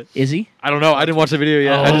 holy shit. Is he? I don't know. I didn't watch the video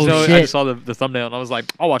yet. I just Oh, know. I shit. just saw the thumbnail, and I was like,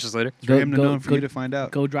 I'll watch this later. For him to know and for you to find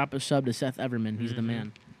out. Go drop a sub to Seth Everman. He's the Mhm.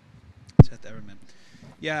 man. Seth Everman.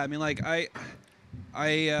 Yeah, I mean, like I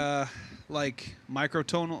like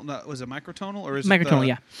microtonal. No, was it microtonal or is it Microtonal, the,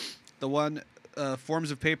 yeah. the one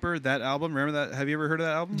Forms of Paper, that album. Remember that? Have you ever heard of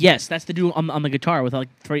that album? Yes, that's the dude on the guitar with like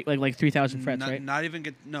 3,000 frets, not, right? Not even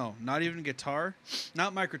guitar.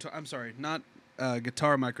 Not microtonal. I'm sorry, not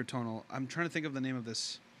guitar microtonal. I'm trying to think of the name of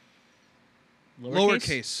this.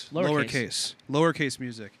 Lowercase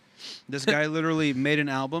music. This guy literally made an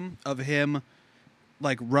album of him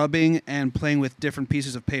like rubbing and playing with different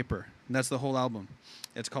pieces of paper. And that's the whole album.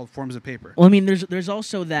 It's called Forms of Paper. Well, I mean, there's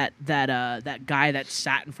also that guy that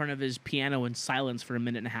sat in front of his piano in silence for a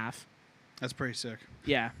minute and a half. That's pretty sick.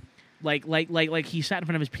 Yeah, like he sat in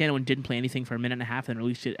front of his piano and didn't play anything for a minute and a half, and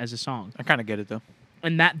released it as a song. I kind of get it though.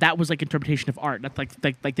 And that was like interpretation of art. That's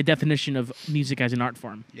like the definition of music as an art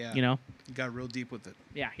form. Yeah. You know. He got real deep with it.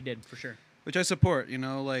 Yeah, he did for sure. Which I support. You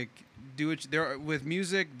know, like with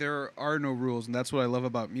music there are no rules, and that's what I love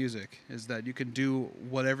about music is that you can do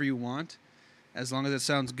whatever you want, as long as it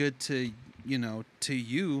sounds good to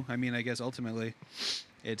you. I mean, I guess ultimately,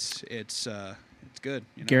 it's good.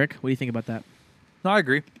 You know? Garrick, what do you think about that? No, I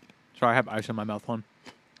agree. Sorry, I have ice in my mouth. One.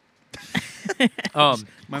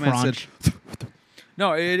 My man said, Crunch.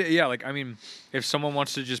 No, yeah, like I mean, if someone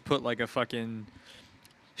wants to just put like a fucking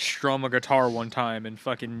strum a guitar one time and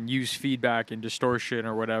fucking use feedback and distortion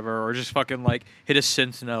or whatever, or just fucking like hit a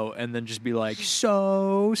synth note and then just be like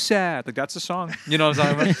so sad, like that's a song. You know what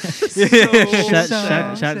I'm talking about?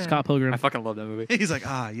 Shout out to Scott Pilgrim. I fucking love that movie. he's like,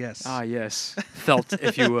 yes. Ah, yes, felt,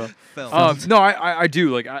 if you will. Felt. No, I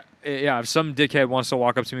do. Like, yeah, if some dickhead wants to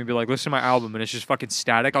walk up to me and be like, listen to my album, and it's just fucking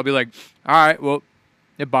static, I'll be like, all right, well,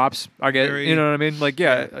 it bops. I get it. You know what I mean? Like,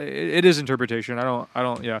 yeah, it is interpretation. I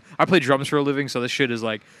don't, yeah. I play drums for a living, so this shit is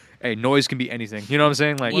like, hey, noise can be anything. You know what I'm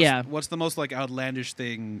saying? Like, Yeah. What's the most like outlandish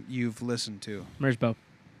thing you've listened to? Merzbow.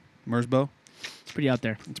 Merzbow? It's pretty out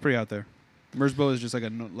there. It's pretty out there. Merzbow is just like a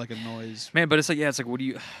noise. man, but it's like, yeah, it's like, what do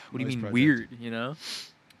you Noise mean project. weird? You know?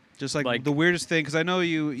 Just like, Like- the weirdest thing, because I know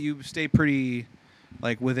you stay pretty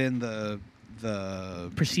like within the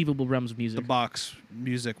Perceivable realms of music. box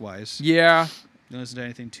music wise. Yeah. You don't listen to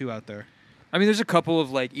anything too out there. I mean, there's a couple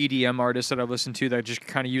of like EDM artists that I've listened to that just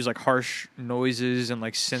kind of use like harsh noises and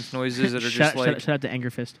like synth noises that are just like, shout out to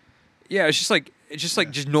Angerfist. yeah, it's just like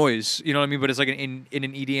just noise, you know what I mean? But it's like in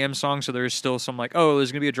an EDM song, so there's still some like, oh,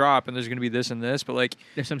 there's gonna be a drop and there's gonna be this and this, but like,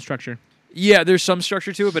 There's some structure. yeah, there's some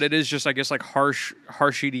structure to it, but it is just, I guess, like harsh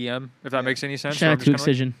EDM, if that Yeah. makes any sense. So Shout I'm out just to kinda like-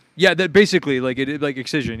 Excision. yeah, that basically like it like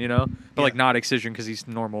Excision, you know, but like Yeah. not Excision because he's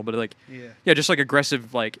normal, but like Yeah. yeah, just like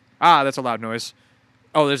aggressive, like that's a loud noise.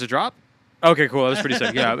 Oh, there's a drop. Okay, cool. That's pretty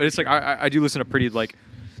sick. Yeah, but it's like I do listen to pretty like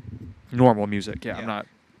normal music. Yeah, Yeah. I'm not.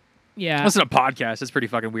 Yeah. I listen to podcasts. It's pretty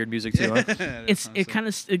fucking weird music too. Huh?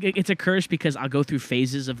 It's a curse because I'll go through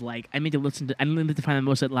phases of like I need to find the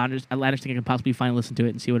most outlandish thing I can possibly find and listen to it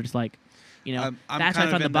and see what it's like. You know, I'm that's how I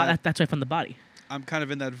kind found of the in that- that's why I found the body. I'm kind of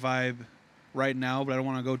in that vibe right now, but I don't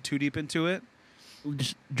want to go too deep into it.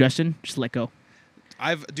 Just Justin, just let go.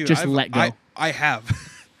 I've let go. I have.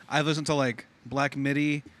 I've listened to like Black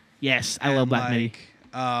Midi. Yes, I love Black Midi.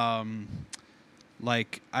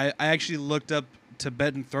 Like I actually looked up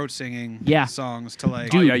Tibetan throat singing Yeah. songs to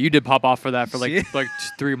like. Oh Dude. yeah, you did pop off for that for See? like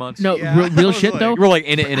 3 months. No, Yeah, real I was shit like- though. you were like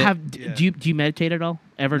in it. Yeah. Do you meditate at all?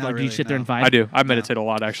 Ever? Not Like, do really, you sit there and no. vibe? I do. I meditate a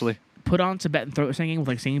lot actually. Put on Tibetan throat singing with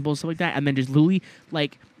like singing bowls stuff like that, and then just literally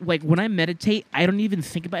like when I meditate, I don't even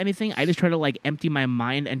think about anything. I just try to like empty my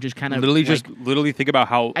mind and just kind of Literally think about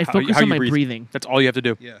how I focus how on you my breathe. breathing. That's all you have to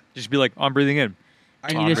do. Yeah. Just be like, I'm breathing in.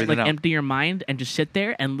 And Oh, you I'm just breathing like out. empty your mind and just sit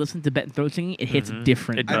there and listen to Tibetan throat singing. It hits Mhm.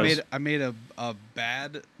 different. It does. I made a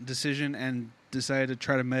bad decision and decided to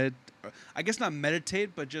try to I guess not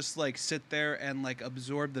meditate, but just like sit there and like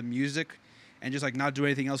absorb the music and just like not do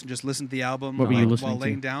anything else and just listen to the album What were you listening while to?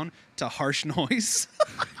 laying down to harsh noise.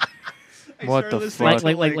 I What started the listening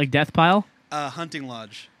fuck? to, like Death Pile. Hunting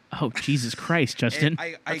Lodge. Oh Jesus Christ, Justin!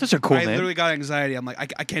 And That's such a cool I name. literally got anxiety. I'm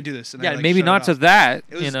like, I can't do this. And I, Yeah, like, maybe shut not it to off. that.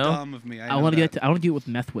 It was You know, dumb of me. I want to I want to do it with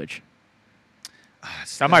Meth Witch.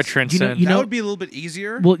 that might transcend. you That know- would be a little bit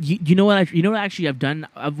easier. Well, you know what? You know what? Actually, I've done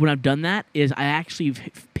when I've done that is I actually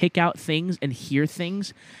pick out things and hear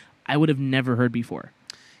things I would have never heard before.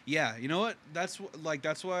 Yeah, you know what? That's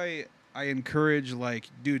why I encourage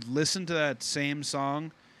dude, listen to that same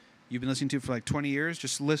song you've been listening to for like 20 years.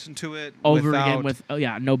 Just listen to it Over without again with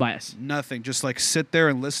no bias. nothing. Just like sit there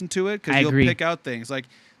and listen to it I because you'll agree. pick out things. Like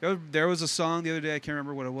there was a song the other day, I can't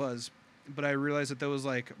remember what it was, but I realized that there was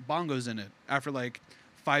like bongos in it after like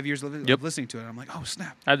 5 years of Yep. listening to it. I'm like, oh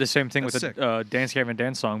snap. I had the same thing with That's the Dance Gavin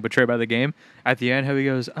Dance song, "Betrayed by the Game." At the end, how he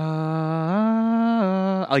goes,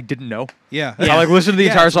 I like didn't know. Yeah. Yeah. I like listened to the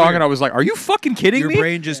Yeah, entire it's song weird. and I was like, "Are you fucking kidding Your me?"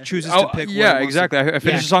 brain just chooses Oh, to pick. what it yeah, wants exactly. To. I finished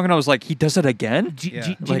Yeah. the song and I was like, "He does it again." Yeah. Do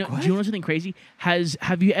you Like, know, what? do you know something crazy?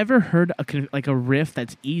 Have you ever heard a riff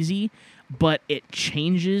that's easy, but it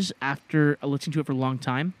changes after listening to it for a long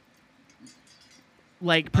time.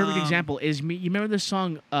 Like, perfect example is me. You remember the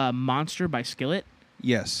song "Monster" by Skillet?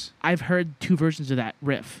 Yes. I've heard two versions of that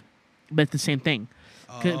riff, but it's the same thing.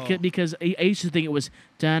 Because I used to think it was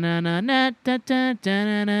da na na na da da da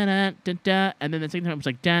na na na da da, and then the second time it was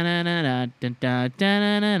like da na na na da da da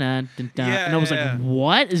na na na da da, and I was like,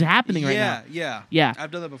 "What is happening right now?" Yeah.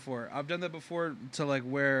 I've done that before. To like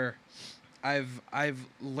where I've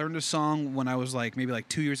learned a song when I was like maybe like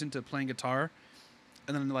 2 years into playing guitar,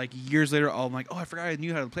 and then like years later, I'm like, "Oh, I forgot I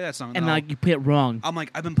knew how to play that song." And like you play it wrong. I'm like,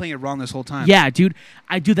 I've been playing it wrong this whole time. Yeah, dude,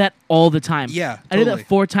 I do that all the time. Yeah, I did totally. that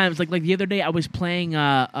 4 times. Like the other day, I was playing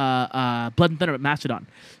Blood and Thunder at Mastodon.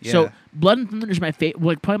 Yeah. So Blood and Thunder is my favorite,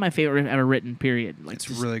 like probably my favorite riff ever written. Period. Like It's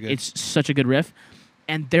really good. It's such a good riff.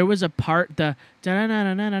 And there was a part that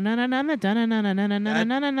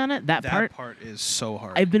part. Is so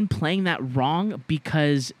hard. I've been playing that wrong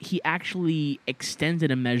because he actually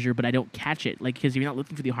extended a measure, but I don't catch it. Like, because if you're not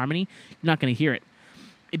looking for the harmony, you're not going to hear it.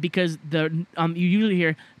 Because you usually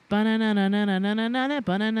hear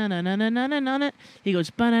he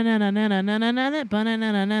goes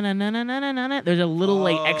there's a little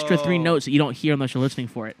like extra 3 notes that you don't hear unless you're listening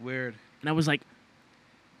for it. Weird. And I was like,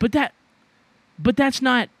 but that's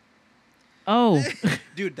not. Oh,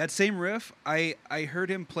 Dude, that same riff, I heard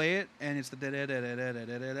him play it, and it's the da da da da da da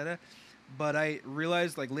da da da. But I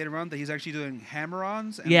realized like later on that he's actually doing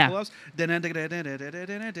hammer-ons and Yeah. pull-ups.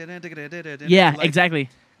 yeah, Like, exactly.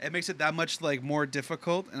 It makes it that much like more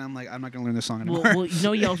difficult, and I'm like, I'm not gonna learn this song Well, anymore. you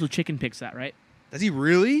know he also chicken picks that, right? Does he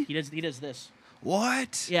really? He does this.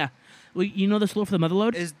 What? Yeah. Well, you know the slow for the mother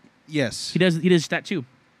load? Yes. He does that too.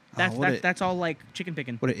 That's what a- that's all like chicken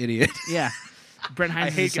picking. What an idiot. Yeah. Brent Hines I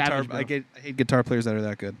hate is a guitar. savage, bro. I hate guitar players that are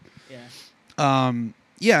that good. Yeah.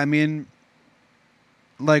 Yeah, I mean,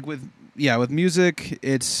 like with music,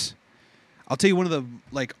 it's. I'll tell you one of the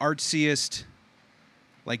like artsiest,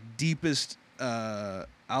 like deepest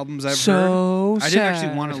albums I've heard. I didn't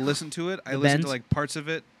actually want to listen to it. I The listened Bends? to like parts of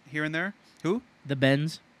it here and there. Who? The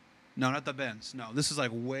Bends. No, not the Bends. No, this is like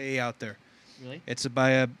way out there. Really? It's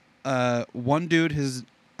by a one dude. His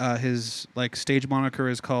like stage moniker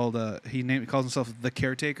is called he calls himself the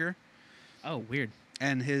Caretaker, Oh, weird.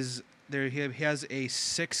 and he has a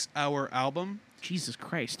 6-hour album. Jesus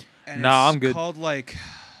Christ. And Nah, it's I'm good. called like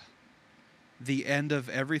The End of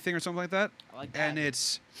Everything or something like that. I like And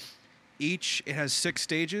it has 6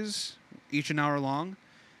 stages, each an hour long,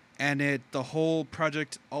 and the whole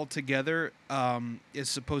project altogether is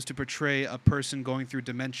supposed to portray a person going through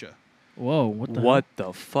dementia. Whoa, what the What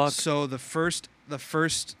the fuck? So the first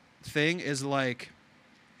thing is like,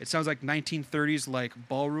 it sounds like 1930s like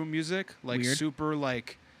ballroom music, like Weird. super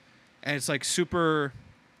like, and it's like super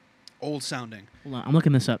old sounding. Hold on, I'm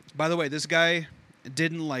looking this up. By the way, this guy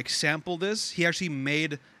didn't like sample this. He actually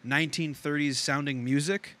made 1930s sounding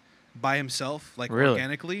music by himself, like Really?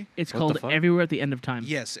 organically. It's What called the fuck? Everywhere at the End of Time.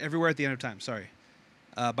 Yes, Everywhere at the End of Time. Sorry,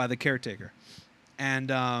 by the Caretaker,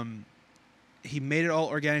 and he made it all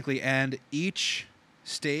organically. And each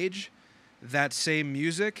stage, that same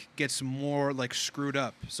music gets more like screwed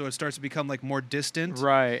up, so it starts to become like more distant,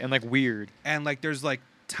 Right, and like weird. and like there's like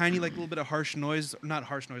tiny like little bit of harsh noise, not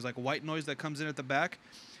harsh noise, like white noise that comes in at the back.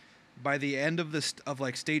 By the end of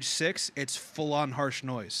like stage 6, it's full on harsh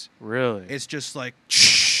noise. Really? It's just like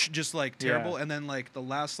just like terrible, Yeah. and then like the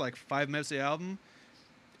last like 5 minutes of the album,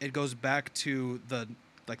 it goes back to the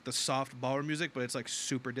soft ballroom music, but it's like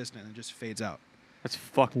super distant and it just fades out. That's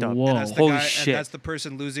fucked up. Whoa. And that's the Holy guy, shit. and that's the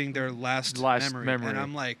person losing their last memory. And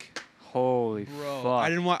I'm like, Holy bro, fuck. I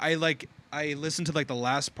didn't want. I listened to like the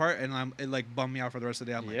last part, and it like bummed me out for the rest of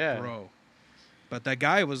the day. I'm Yeah. like, bro. But that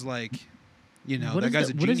guy was like, you know, What that is guy's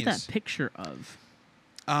a What is genius. that picture of?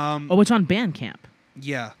 Oh, Oh, it's on Bandcamp.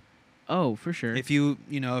 yeah. Oh, for sure. If you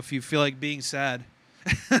feel like being sad,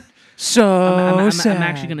 So I'm sad.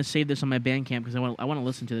 actually gonna save this on my Bandcamp because I want to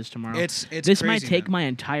listen to this tomorrow. it's this might crazy, take man. my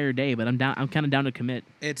entire day, but I'm kind of down to commit.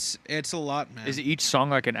 It's a lot, man. Is each song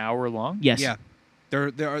like an hour long? Yes. Yeah.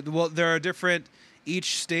 There are different.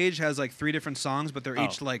 Each stage has like 3 different songs, but they're Oh.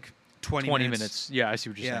 each like 20 minutes. Yeah, I see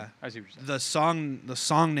what you're Yeah. saying. I see what you're saying. The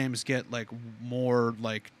song names get like more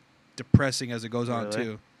like depressing as it goes on Really?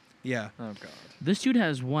 too. Yeah. Oh god. This dude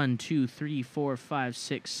has 1, 2, 3, 4, 5,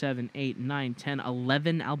 6, 7, 8, 9, 10,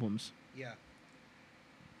 11 albums. Yeah.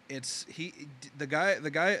 The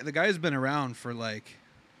guy has been around for like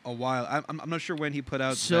a while. I'm not sure when he put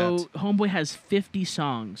out So that. Homeboy has 50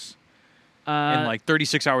 songs. And like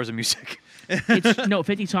 36 hours of music. It's no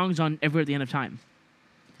 50 songs on Everywhere at the End of Time.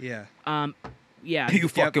 Yeah. Yeah. You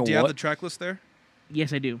fucking do you have what? the track list there?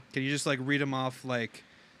 Yes, I do. Can you just like read them off like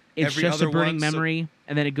It's Every just a other burning one, so- memory,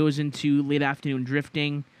 and then it goes into late afternoon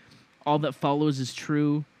drifting. All that follows is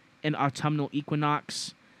true. An autumnal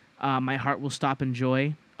equinox. My heart will stop in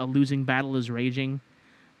joy. A losing battle is raging.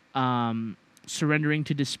 Surrendering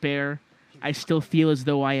to despair. I still feel as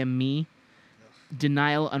though I am me.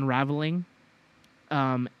 Denial unraveling.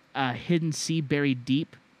 A hidden sea buried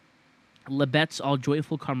deep. Labette's all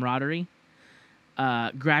joyful camaraderie.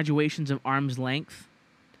 Graduations of arm's length.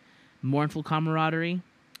 Mournful camaraderie.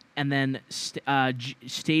 And then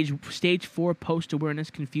stage 4 post awareness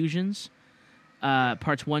confusions.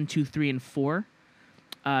 Parts 1, 2, 3, and 4.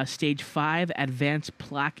 Stage 5 advanced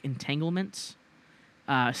plaque entanglements.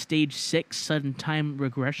 Stage 6 sudden time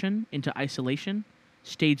regression into isolation.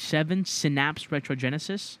 Stage 7 synapse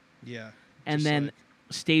retrogenesis. Yeah. And just then like-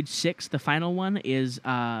 stage 6, the final one, is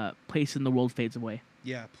place in the world fades away.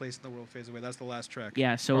 yeah, Place in the World fades away. That's the last track.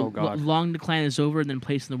 Yeah, so Oh, God. long decline is over, and then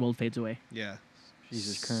place in the world fades away. Yeah.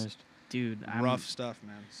 Jesus Christ. Dude, Rough stuff,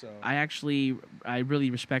 man. So I really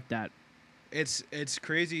respect that. it's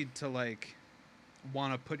crazy to like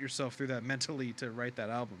want to put yourself through that mentally to write that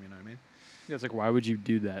album. You know what I mean? Yeah, it's like, why would you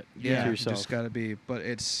do that to yourself? just gotta be. But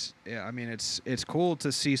it's I mean, it's cool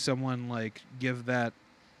to see someone like give that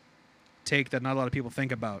take that not a lot of people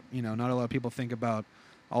think about. You know, not a lot of people think about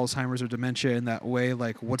Alzheimer's or dementia in that way.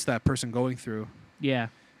 Like, what's that person going through? Yeah.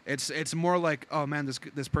 It's more like, oh man,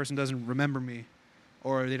 this person doesn't remember me,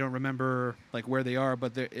 or they don't remember like where they are.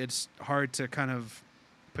 But it's hard to kind of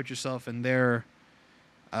put yourself in their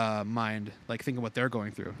mind, like thinking what they're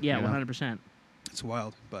going through. Yeah, you know? 100%. It's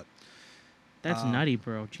wild, but That's nutty,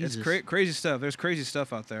 bro. Jesus. it's crazy stuff. There's crazy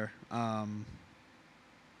stuff out there.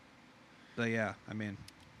 But yeah, I mean,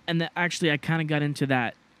 And actually, I kind of got into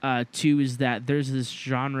that too. Is that there's this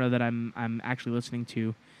genre that I'm actually listening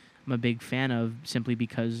to. I'm a big fan of simply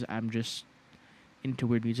because I'm just into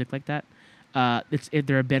weird music like that.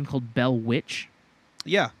 They're a band called Bell Witch.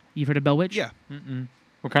 yeah, You've heard of Bell Witch? yeah, Mm-mm.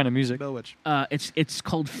 What kind of music? Bell Witch, It's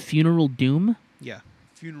called Funeral Doom. yeah,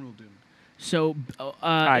 Funeral Doom. So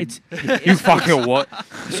I- it's You fucking what?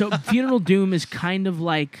 so Funeral Doom is kind of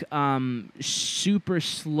like super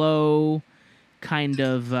slow, kind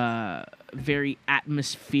of very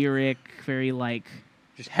atmospheric, very like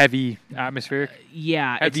Just heavy, atmospheric.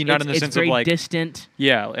 yeah, Heavy, it's, not it's, in the it's sense of, very like- distant.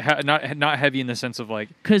 Yeah, not heavy in the sense of like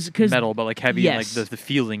Because metal, but like heavy, yes. like the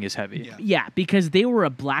feeling is heavy. Yeah. yeah, because they were a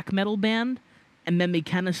black metal band, and then they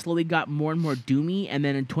kind of slowly got more and more doomy, and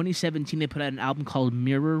then in 2017 they put out an album called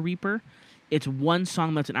Mirror Reaper. It's one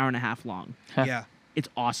song that's an hour and a half long. Huh. Yeah, It's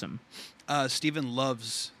awesome. Steven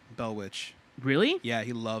loves Bell Witch. Really? Yeah,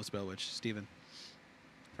 he loves Bell Witch. Steven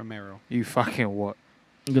from Marrow. You fucking what?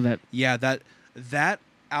 Look at that. Yeah, that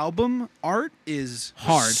album art is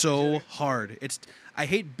Hard. So hard. I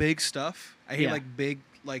hate big stuff. I hate Yeah. like big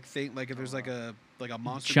like thing like if there's like a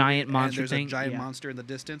monster Giant and monster there's thing, a giant yeah. monster in the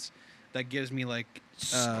distance that gives me like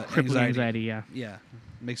Crippling anxiety. Yeah, Yeah,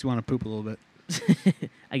 makes me want to poop a little bit.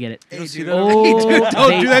 I get it. Hey, don't see dude, that. Oh, dude,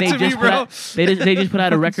 don't do that to me, just put bro. out- they just put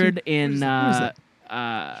out a record in that?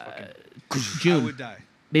 June. I would die.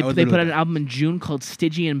 They I would put out literally an die. album in June called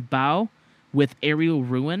Stygian Bow with Aerial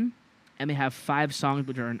Ruin, and they have 5 songs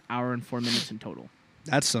which are an hour and 4 minutes in total.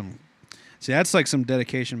 That's that's like some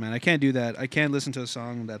dedication, man. I can't do that. I can't listen to a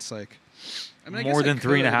song that's like. I mean, I More guess I than 3.5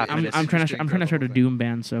 could. I'm, minutes. I'm trying to Just I'm trying to drink start a the whole doom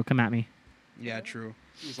band, so come at me. thing. Yeah, true.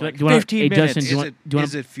 Do you wanna- 15 hey, minutes. Justin, do you want? Do you want?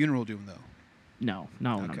 Is it Funeral Doom though? No.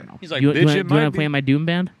 Okay. He's like, you, "Bitch, you it want might to be." play in my doom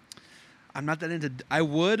band? I'm not that into. I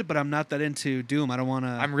would, but I'm not that into Doom. I don't want to.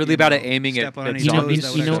 I'm really bad at aiming at- step on at any You know, toes zombies.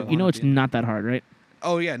 that you would know, actually you know, wanna it's be. not that hard, right?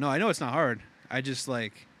 Oh yeah, no, I know it's not hard. I just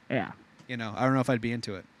like, Yeah, I don't know if I'd be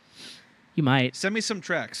into it. you might. Send me some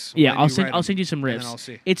tracks. Yeah, when I'll you send write I'll 'em, send you some and riffs. then I'll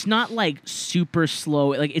see. It's not like super slow.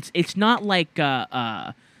 Like it's not like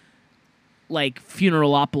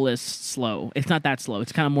Funeralopolis slow. It's not that slow.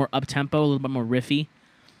 It's kind of more up tempo, a little bit more riffy.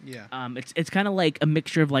 Yeah. It's kind of like a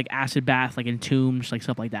mixture of like Acid Bath, like Entombed, like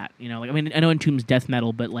stuff like that. You know, like I mean, I know Entombed's death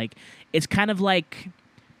metal, but like it's kind of like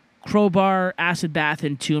Crowbar, Acid Bath,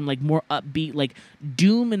 Entombed, like more upbeat, like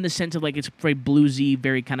Doom in the sense of like it's very bluesy,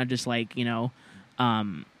 very kind of just like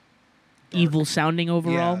evil sounding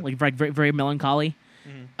overall, Yeah. like very very melancholy.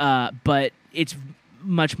 Mhm. But it's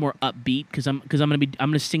much more upbeat because I'm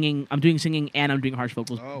doing singing and I'm doing harsh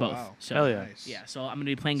vocals Oh, both. wow. So Hell yeah. Nice. yeah, so I'm gonna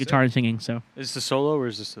be playing Sick. guitar and singing. So Is this a solo or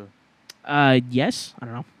is this a? yes, I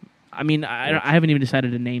don't know. I mean, I haven't even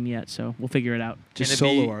decided a name yet, so we'll figure it out. Just Can it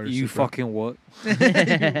solo be artists. You bro. fucking what?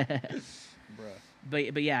 Bruh.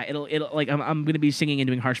 But yeah, it'll like I'm gonna be singing and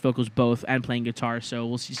doing harsh vocals both and playing guitar. So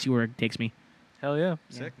we'll see where it takes me. Hell yeah.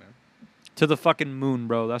 Sick, man. To the fucking moon,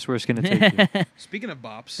 bro. That's where it's gonna take you. Speaking of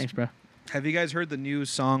bops, Thanks, bro. Have you guys heard the new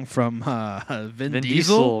song from Vin Vin Diesel?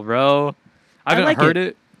 Diesel, bro. I haven't like heard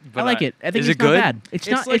it. I like it. I think is it's it good? not bad. It's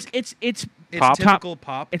It's not. like- It's It's Pop? typical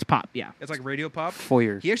pop. it's pop. Yeah. It's like radio pop.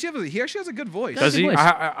 Foyer. He actually has a good voice. Does Does he? voice.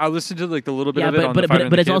 I listened to like the little bit Yeah, of it on the but Fighter and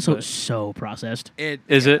but the it's Kid, also but so processed.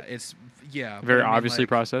 Is it? It's but very I mean, obviously like,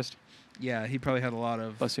 processed. Yeah, he probably had a lot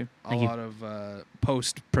of Bless you. Thank you.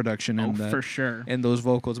 post production Oh, in that for sure. in those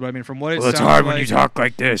vocals. But I mean, from what it Well, it's sounds hard like, when you talk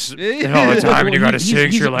like this. Yeah. all the time, and you Well, gotta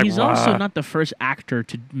sing. You're like, he's also "Wow." not the first actor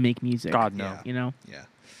to make music. God no. Yeah. You know,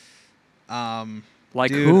 Yeah.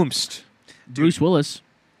 Like Dude. whomst. Bruce Willis.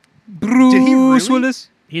 Bruce Did he really? Willis.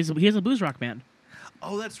 He has a blues rock band.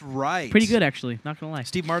 Oh, that's right. Pretty good actually. Not gonna lie.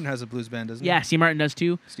 Steve Martin has a blues band, doesn't he? Yeah, Steve Martin does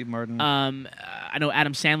too. Steve Martin. I know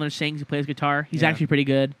Adam Sandler sings. He plays guitar. He's Yeah. actually pretty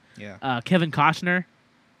good. yeah. Kevin Costner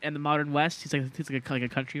and the Modern West. He's like a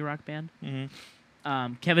country rock band.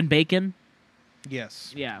 Mm-hmm. Kevin Bacon.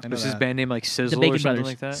 Yes. Yeah. I know Was his that. band name like Sizzle Bacon or something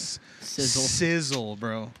Brothers. like that? Sizzle. Sizzle,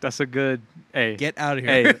 bro. That's a good. Hey, Get out of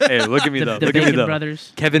here. hey, look at me The, though. the Look at me Bacon though.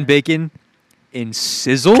 Brothers. Kevin Bacon in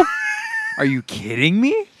Sizzle? Are you kidding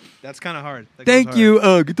me? That's kind of hard. That goes Thank hard.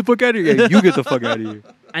 you. Get the fuck out of here. Yeah, you get the fuck out of here.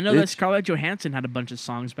 I know that Bitch. Scarlett Johansson had a bunch of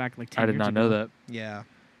songs back like 10 I did years not ago. know that. Yeah.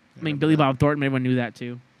 I mean, Billy Bob Thornton, everyone knew that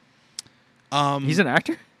too. He's an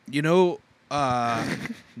actor? You know,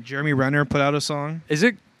 Jeremy Renner put out a song. Is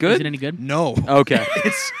it Is good? it any good? No. Okay.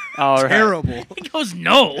 It's All right. terrible. He goes,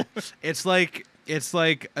 no. It's like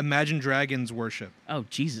Imagine Dragons worship. Oh,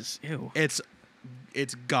 Jesus. Ew. It's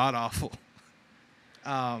god awful.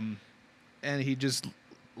 And he just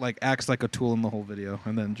like acts like a tool in the whole video,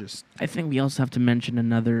 and then just I think we also have to mention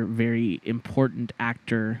another very important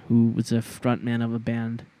actor who was a frontman of a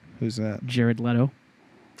band, who's that? Jared Leto.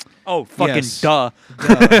 Oh, fucking Yes. duh.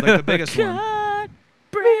 Like the biggest one. God,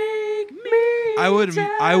 bring me I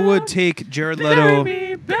would take Jared Bury Leto.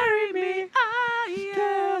 me, bury me. I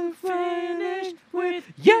am finished with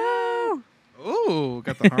you. Oh,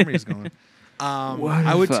 got the harmonies going.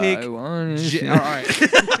 I would take. All right.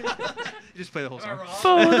 Just play the whole song.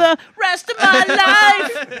 For the rest of my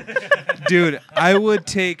life. Dude, I would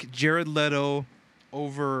take Jared Leto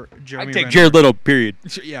over Jeremy I'd take Renner. Jared Little, period.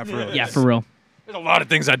 Yeah, for real. Yeah, for real. There's a lot of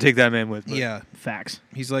things I'd take that man with. But. Yeah, Facts.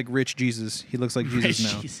 he's like rich Jesus. He looks like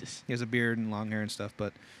Jesus now. Jesus. He has a beard and long hair and stuff.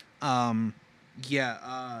 But,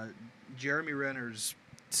 Jeremy Renner's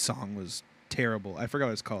song was terrible. I forgot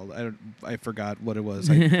what it's called. I forgot what it was.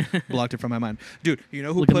 I blocked it from my mind. Dude, you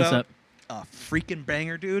know who Looking put this out up. a freaking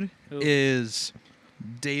banger, dude? Who? Is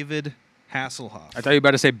David Hasselhoff. I thought you were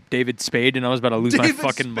about to say David Spade, and I was about to lose my David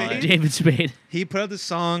fucking Spade? mind. David Spade. He put out the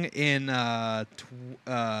song in Well,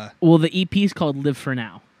 the EP is called Live for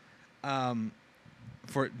Now.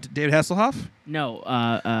 for David Hasselhoff. No,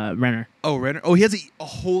 Renner. Oh, Renner. Oh, he has a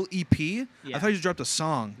whole EP. Yeah. I thought he just dropped a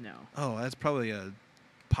song. No. Oh, that's probably a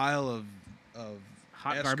pile of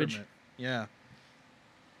Hot garbage. excrement.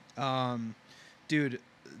 Yeah. Dude,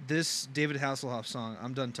 this David Hasselhoff song.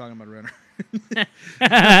 I'm done talking about Renner.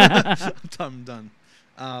 I'm done.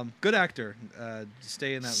 Good actor.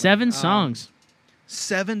 Stay in that. Seven lane. songs.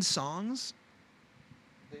 7 songs.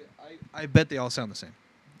 I bet they all sound the same.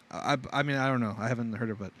 I mean, I don't know. I haven't heard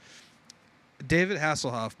of it. David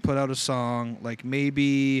Hasselhoff put out a song like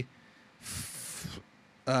maybe.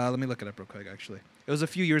 Let me look it up real quick. Actually, it was a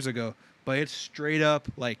few years ago, but it's straight up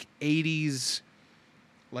like 80s,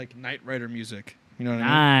 like Knight Rider music. You know what I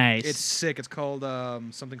mean? Nice. It's sick. It's called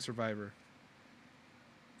something Survivor.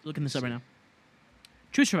 Looking this up right now.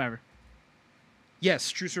 True Survivor. Yes,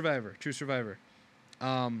 True Survivor. True Survivor.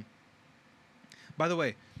 By the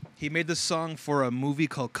way, he made this song for a movie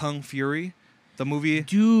called Kung Fury. The movie.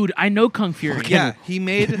 Dude, I know Kung Fury. Yeah, he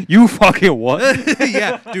made. You fucking what?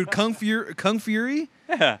 Yeah, dude, Kung Fury.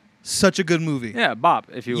 Yeah. Such a good movie. Yeah, Bop,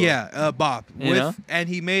 if you will. Yeah, Bop. You know? And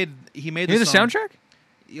he made You hear the song. soundtrack?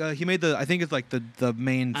 He made the. I think it's like the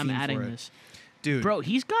main I'm theme adding for it. this. Dude, Bro,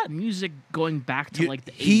 he's got music going back to like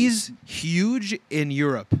the 80s. he's huge in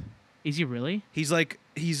Europe. Is he really? He's like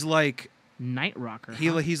Night Rocker.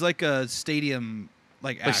 he's like a stadium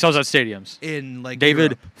like Like act sells out stadiums. in like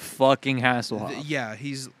David Europe. fucking Hasselhoff. Yeah,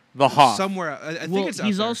 he's The Hoff. somewhere. I well, think it's out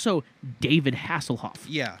he's there. also David Hasselhoff.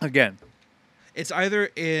 Yeah, Again. it's either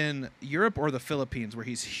in Europe or the Philippines where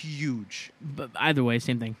he's huge. But either way,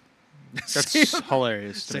 same thing. That's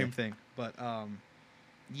hilarious. to me. Same thing, but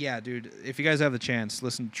yeah, dude. If you guys have the chance,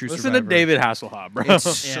 listen to True Listen Survivor. to David Hasselhoff, bro.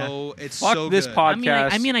 It's Yeah. it's Fuck so this good.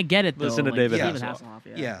 podcast. I mean, I get it though. Listen to like, David Hasselhoff.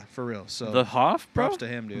 Yeah, for real. So The Hoff, bro? props to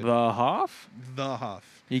him, dude. The Hoff? The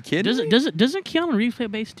Hoff. You kidding me? Doesn't Keanu Reeves play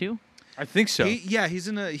bass too? I think so.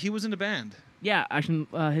 He was in a band. Yeah, actually,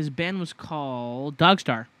 his band was called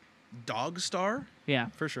Dogstar. Dog Star. Yeah.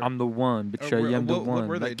 for sure. I'm the one, bitch. were- I am the what one.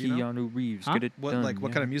 were they, Like do you know? Keanu Reeves. Huh? Get it What- done. like,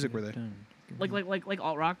 what kind of music get were it they? done. Like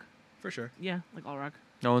alt rock. for sure. Yeah, like alt rock.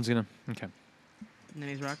 No one's gonna. Okay.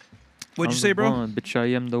 90s rock. What'd I'm you say, the bro? One, bitch, I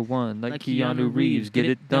am the one. Like Keanu Reeves. Get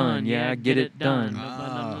it done. Yeah, get it done.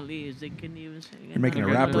 Ah. You're making a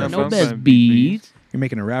rap No reference. best beats. You're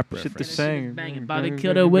making a rap Shit the reference. same. Banging Bobby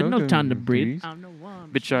Killer with no time to breathe. I'm the one.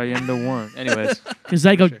 Bitch, I am the one. Anyways, Cause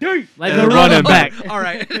I go like Yeah, a running back. All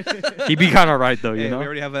right. he'd be kind of right though, Hey, you know. we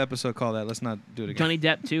already have an episode called that. Let's not do it again. Johnny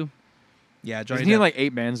Depp too. Yeah, Johnny Isn't he in Depp. like 8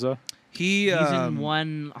 bands though? He He's in um,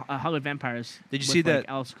 one Hollywood Vampires. Did you with, see like, that-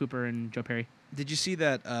 Alice Cooper and Joe Perry Did you see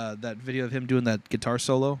that that video of him doing that guitar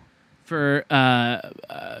solo for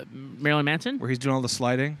Marilyn Manson? where he's doing all the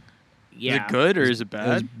sliding? Yeah. Is it good or is it It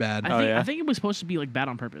was bad? bad. I Oh, think yeah? I think it was supposed to be like bad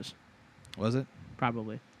on purpose. Was it?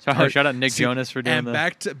 Probably. So Art- shout out Nick See, Jonas for doing And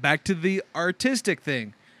that. back to the artistic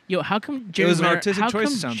thing. Yo, how come Jeremy was an Renner, artistic choice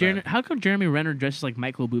to sound bad. how come Jeremy Renner dresses like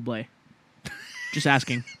Michael Bublé? Just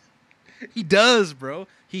asking. He does, bro.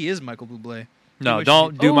 He is Michael Bublé. No, wish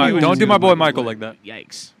don't he- do Oh, my he don't was do my good. boy Michael like that.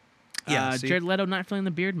 Yikes. Yeah, see? Jared Leto not feeling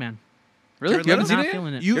the beard, man. Really? Jared You haven't Leto? seen Not it?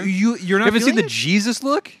 feeling it. You're not. You haven't seen the feeling it? Jesus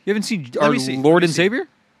look? You haven't seen Let our me see. Lord Let me and see. Savior?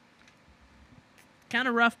 Kind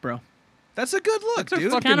of rough, bro. That's a good look, That's a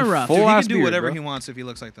dude. fucking Kinda rough. Dude, he full can ass do beard, whatever bro. he wants if he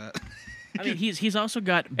looks like that. I mean, he's also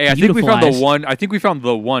got Hey, I think we beautiful found eyes. the one. I think we found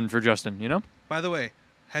the one for Justin. You know? By the way,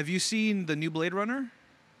 have you seen the new Blade Runner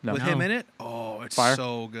No, with I No. him in it? Oh, it's Fire.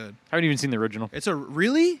 so good. haven't even seen the original. It's a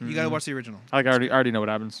really. You gotta Mhm. watch the original. Like I already know what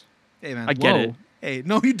happens. Hey man, I get Whoa. it. Hey,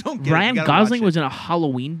 no, you don't get it. Ryan You gotta watch Gosling it. was in a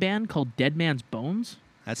Halloween band called Dead Man's Bones.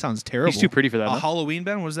 That sounds terrible. He's too pretty for that. A huh? Halloween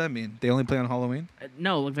band? What does that mean? They only play on Halloween?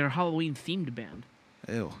 No, like they're a Halloween themed band.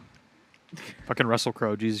 Ew. Fucking Russell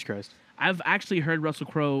Crowe. Jesus Christ. I've actually heard Russell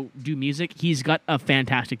Crowe do music. He's got a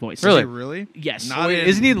fantastic voice. Really? Is he really? Yes. Not Wait, in-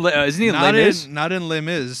 isn't he? Isn't he in Not Les Mis? not in Les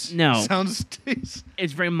Mis. No. Sounds.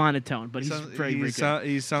 It's very monotone, but he's sounds- very, he, very sou- good.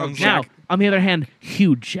 he sounds. Now, like, on the other hand,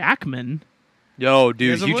 Hugh Jackman, Yo,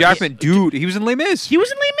 dude, has a Hugh voice. Jackman, dude, he was in Les Mis. he was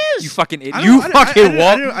in Les Mis. You fucking idiot. I You don't- I- I fucking didn't-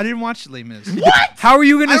 what? I didn't watch Les Mis. How are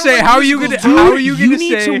you I gonna don't say? like How are you gonna? musicals, How dude. are you you gonna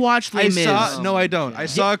need say? to watch Les I Mis. saw. No, I don't. I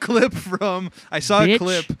saw a clip from. I saw Bitch. a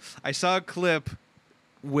clip. I saw a clip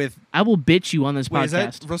with. I will bitch you on this Wait, is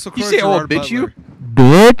that podcast. Russell You Crowe? say, or "Oh, Gerard bitch you"? Butler?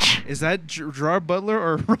 Bitch. Is that Gerard Butler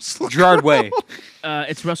or Russell? Gerard Way.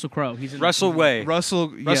 It's Russell Crowe. He's in Russell Way.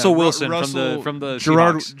 Russell. Yeah, Russell Ru- Wilson Russell, from the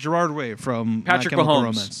Gerard Seahawks. Gerard Way from My Patrick Chemical Mahomes.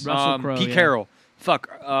 Romance. Russell Crowe, Pete yeah. Carroll. Fuck.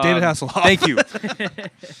 David Hasselhoff. Thank you.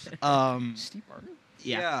 Steve Martin.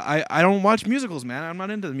 Yeah. Yeah, I don't watch musicals, man. I'm not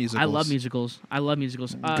into the musicals. I love musicals. I love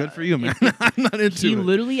musicals. Good for you, man. I'm not into He it.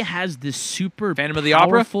 literally has this super Phantom of the Opera?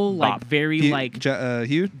 powerful, like Bop. very like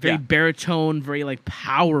Hugh? very Yeah. baritone, very like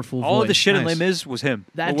powerful All voice. of the shit in Nice. Les Mis was him.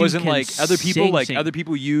 That it dude wasn't can like other people. sing, Like sing. other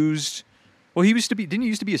people used. Well, he used to be. Didn't he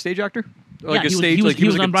used to be a stage actor? Like Yeah, a he was- stage. he was- like he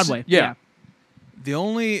was like on a- Broadway. Yeah. The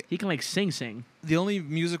only He can like sing.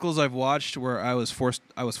 musicals I've watched where I was forced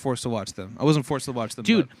to watch them. I wasn't forced to watch them.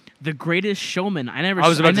 Dude, but The Greatest Showman. I never I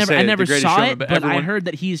was about to say I The never Greatest saw Showman, it, but but I everyone- heard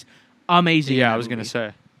that he's amazing. in Yeah, that I was gonna movie.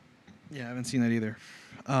 say. yeah, I haven't seen that either.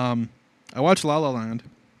 I watched La La Land.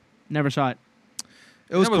 Never saw it.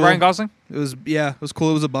 It was With cool. Ryan Gosling. It was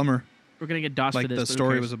cool. It was a bummer. We're gonna get DOS Like for this. the but who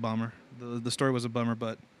story cares? was a bummer. The story was a bummer,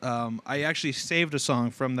 but I actually saved a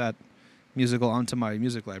song from that musical onto my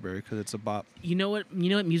music library because it's a bop. You know what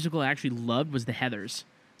musical I actually loved was The Heathers.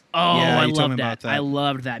 Oh, Yeah, I you told loved me that. about that. I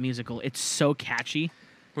loved that musical. It's so catchy.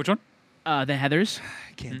 Which one? The Heathers.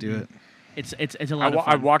 I can't do it. It's a I, lot of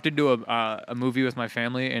I fun. walked into a movie with my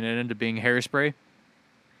family and it ended up being Hairspray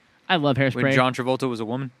I love when Hairspray. John Travolta was a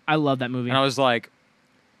woman, I love that movie. and I was like,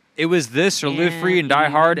 it was this or Live Free and Die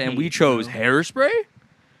Hard, and we chose Hairspray,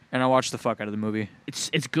 and I watched the fuck out of the movie. It's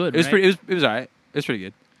good. It was right? pretty. It was alright. It was pretty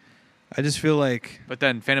good. I just feel like But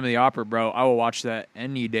then Phantom of the Opera, bro, I will watch that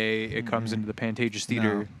any day it comes into the Pantages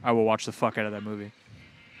Theater. No. I will watch the fuck out of that movie.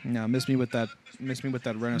 miss me with that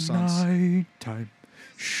Renaissance. Nighttime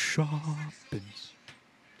sharpens,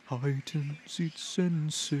 heightens its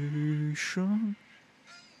sensation.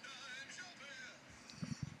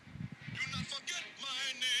 Do not forget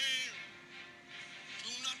my name. Do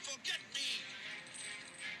not forget me.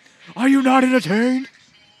 Are you not entertained?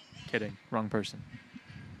 Kidding. Wrong person.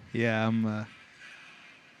 Yeah, I'm.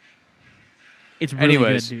 It's really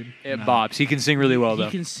Anyways, good, dude. it No. bops. He can sing really well, He though.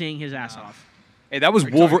 can sing his ass off. Hey, that was Are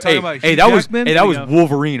you talking Wolverine. about Hey, Hugh that was Jackman? that There was you go.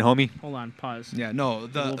 Wolverine, homie. Hold on, pause. Yeah, no,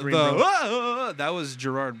 the Wolverine, bro. that was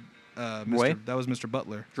Gerard. Way? That was Mr.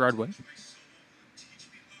 Butler. Gerard Way.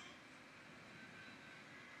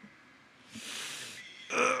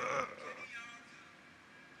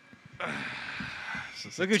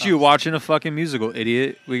 Look at you watching a fucking musical,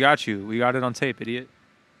 idiot. We got you. We got it on tape, idiot.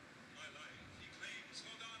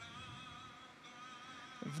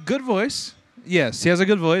 good voice. Yes, he has a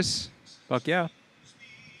good voice. Fuck yeah.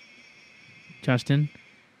 Justin,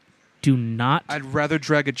 do not. I'd rather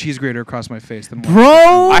drag a cheese grater across my face than watch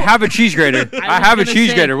Bro! I have a cheese grater. I have a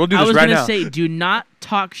cheese grater. We'll do this right now. I was going to say, do not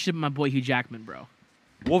talk shit about my boy Hugh Jackman, bro.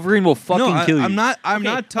 Wolverine will fucking kill you. I'm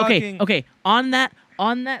not talking. Okay. On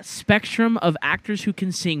that spectrum of actors who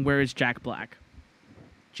can sing, where is Jack Black?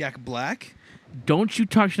 Jack Black? Don't you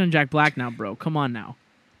talk shit on Jack Black now, bro. Come on now.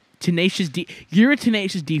 Tenacious D. You're a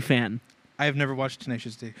Tenacious D fan. I have never watched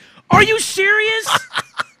Tenacious D. Are you serious?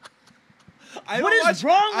 I What don't is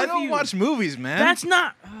wrong I with don't you? watch movies, man. That's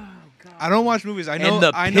not. I don't watch movies. I know. And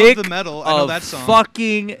the I know pick the metal. I know of that song.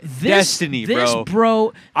 fucking Destiny, this bro.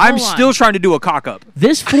 bro. I'm hold on. still trying to do a cock up.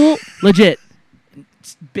 This fool, legit.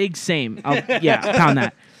 It's big same. Yeah, pound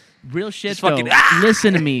that. Real shit, Just though. fucking-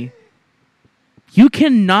 Listen to me. You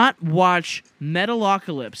cannot watch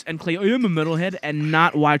Metalocalypse and claim, I am a metalhead, and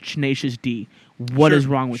not watch Tenacious D. What is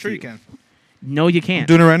wrong with sure you? you can. No, you I'm can't.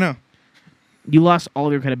 doing it right now. You lost all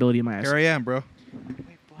of your credibility in my eyes. Here I am, bro.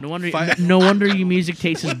 No wonder. Fi- No wonder your music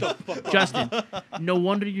taste is Justin. No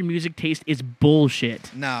wonder your music taste is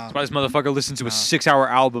bullshit. Nah. That's why this motherfucker listens to a 6-hour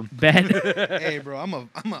album. Bet. Hey, bro. I'm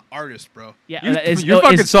an artist, bro. Yeah, You're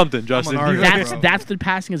fucking something, Justin. artist. that's bro. the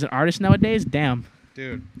passing as an artist nowadays. Damn.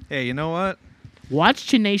 Dude. Hey, you know what? Watch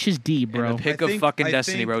Tenacious D, bro. the pick of fucking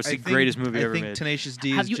Destiny, bro. It's the greatest movie ever I think made. Tenacious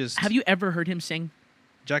D Have is you just have you ever heard him sing?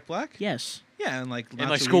 Jack Black? Yes. Yeah, and like In,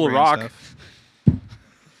 like, Nacho School of Libre and Rock. stuff.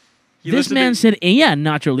 You This listen man to- said, "Yeah,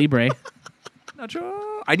 Nacho Libre."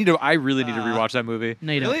 I really need to rewatch that movie.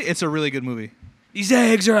 No, you don't. Really? It's a really good movie. These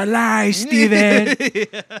eggs are a lie, Steven.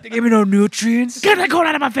 They give me no nutrients. Get that going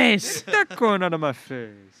out of my face. They're going out of my face.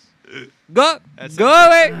 Go That's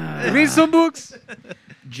away. Read some books.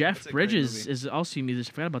 Jeff a great Bridges movie. is also a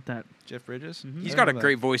musician. I forgot about that. Jeff Bridges? He's got a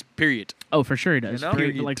great voice, period. Oh, for sure he does. You know?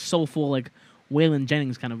 Period. Like soulful, like Waylon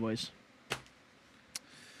Jennings kind of voice.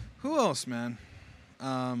 Who else, man?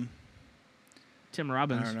 Tim I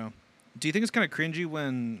Robbins. don't know. Do you think it's kind of cringy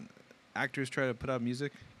when actors try to put out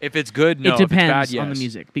music? If it's good, no. It If it's depends bad, yes. on the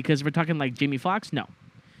music because if we're talking like Jamie Foxx, no.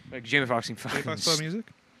 Like Jamie Foxx. Jay Fox put out music?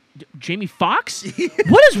 Jamie Foxx?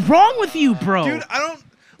 What is wrong with you, bro? Dude,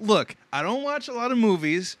 I don't watch a lot of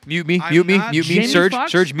movies. Mute me, I'm mute me, not mute me. Jamie Surge,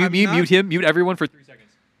 Foxx? Surge, mute I'm me, not- mute him, mute everyone for 3 seconds.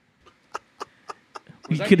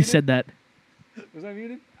 you that could have muted? said that. Was that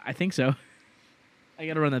muted? I think so. I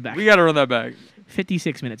gotta run that back. We gotta run that back.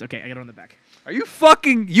 56 minutes. Okay, I gotta run that back. Are you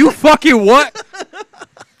fucking what?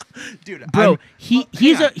 Dude, Bro, hang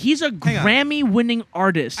he's on. a Hang on. Grammy-winning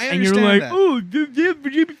artist, I and you're understand like, that.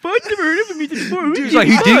 oh, Jamie Foxx never heard of me before. Who's He's like,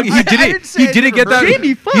 Jamie he didn't, Foxx?" he I didn't, didn't say he I didn't never get that. heard of Jamie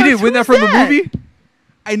He Foxx, didn't win that who's from a that? movie.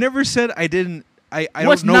 I never said I didn't. I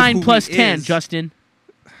What's don't know 9 who plus he 10, is. Justin?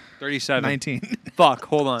 37. 19. Fuck,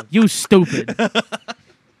 hold on. You stupid.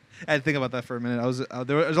 I had to think about that for a minute. I was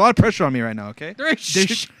there was a lot of pressure on me right now. Okay, There ain't There's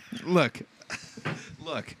shit. look.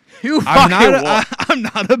 You I'm fucking not. what? I'm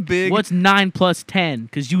not a big. What's 9 plus 10?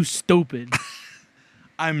 Because you stupid.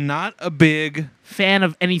 I'm not a big Fan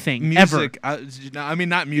of anything, ever. music. I mean,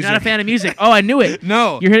 not You're music. not a fan of music. Oh, I knew it.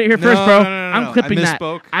 No, You heard it here No, first, bro. no, no, no, I'm no. clipping I that.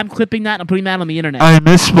 misspoke. I'm clipping that and I'm putting that on the internet.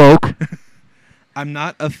 misspoke. I'm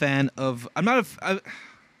not a fan of. I'm not a.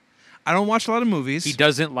 I don't watch a lot of movies. He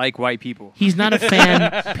doesn't like white people. He's not a fan,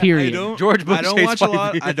 I period. don't. George Bush I don't hates watch a white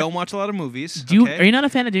lot. people. I don't watch a lot of movies. Do you, okay? Are you not a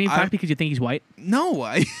fan of Jamie Foxx I'm- because you think he's white? No,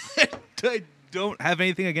 I don't have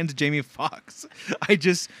anything against Jamie Foxx. I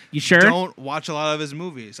just You sure? don't watch a lot of his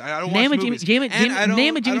movies. I don't Name a watch Jamie, movies. Jamie, And Jamie, I don't-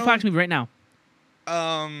 name a I Jamie don't- Foxx movie right now.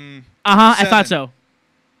 Um, I thought 7. so.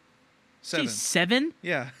 7. Jeez, 7?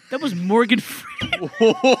 Yeah. That was Morgan Freeman.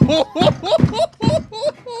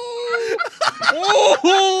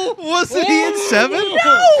 Wasn't he in 7?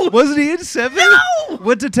 No! Wasn't he in 7? No!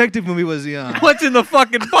 What detective movie was he on? What's in the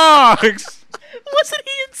fucking box? Wasn't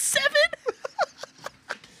he in 7?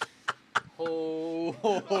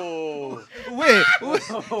 Wait,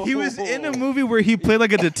 he was in a movie where he played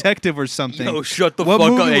like a detective or something. Yo, shut the What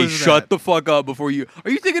fuck up. movie Hey, was shut that? the fuck up before you. Are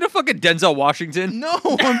you thinking of fucking Denzel Washington? No,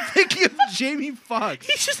 I'm thinking of Jamie Foxx.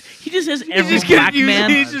 He just has every just black confusing- man.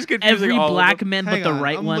 he's just confusing Every all of black them. man but Hang the on,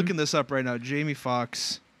 right I'm one. looking this up right now. Jamie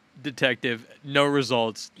Foxx. Detective, no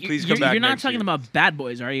results. Please you're, come back. You're not next talking year. about Bad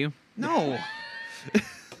Boys, are you? No.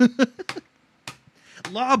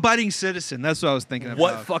 Law-abiding citizen. That's what I was thinking about.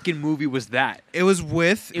 What fucking movie was that? It was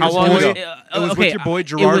with. How your long boy- ago? It was with your boy it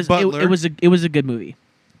Gerard was, Butler. It was a good movie.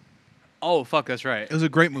 Oh fuck, that's right. It was a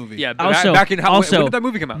great movie. Yeah, but Also, back in how also, when did that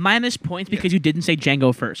movie come out? Minus points because you didn't say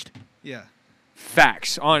Django first. Yeah.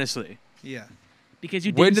 Facts, honestly. Yeah. Because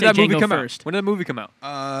you When didn't did say that movie Django come first. out? When did that movie come out?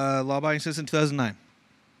 Law-abiding citizen 2009.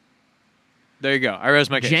 There you go. I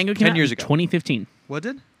rest my case. Django came 10 out years in ago. 2015. What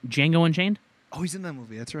did? Django Unchained. Oh, he's in that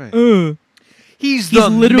movie. That's right. He's He's the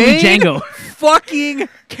literally main Django. fucking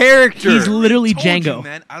character. He's literally Told you, Django.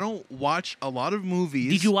 man. I don't watch a lot of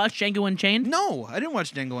movies. Did you watch Django Unchained? No, I didn't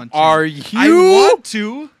watch Django Unchained. Are you I want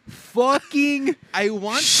to. fucking I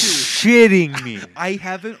want to. shitting me? I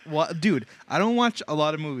haven't. Dude, I don't watch a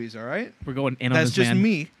lot of movies. All right, We're going in on that's this just man.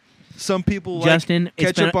 me. Some people Justin, like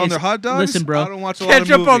it's been- ketchup on their it's- hot dogs. listen, bro. I don't watch a lot of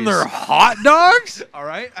Ketchup on movies. their hot dogs? All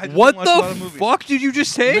right. I just What don't watch a lot of the movies. fuck did you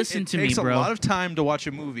just say? Listen It to me, takes bro. a lot of time to watch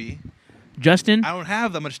a movie. Justin, I don't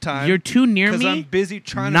have that much time. you're too near because I'm me. busy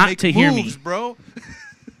trying not to make to hear me. moves, bro.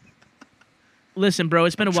 Listen, bro,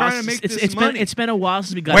 it's been a I'm while. trying to Since, make it's this been money. it's been a while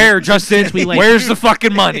since we got Where, Justin? since we, like- Where's the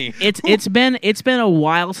fucking money? it's been a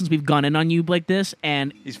while since we've gone in on you like this,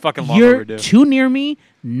 and He's fucking long you're overdue. too near me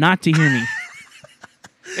not to hear me.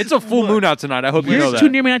 It's a full moon out tonight. I hope you know You're that. too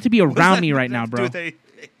near me not to be around me right now, bro.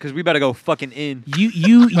 Because we better go fucking in.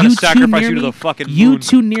 You Gotta too sacrifice near you me. to the fucking You moon.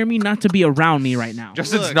 too near me not to be around me right now.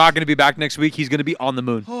 Justin's Look. not going to be back next week. He's going to be on the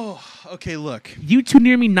moon. Oh, okay. Look, You too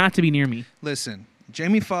near me not to be near me. listen.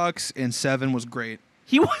 Jamie Foxx in Seven was great.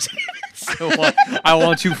 He wasn't even. I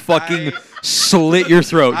want to fucking slit your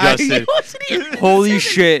throat, I- Justin. He wasn't even. Holy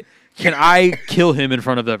shit. Can I kill him in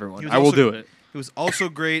front of everyone? He was I will also- do it. He was also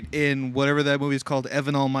great in whatever that movie is called,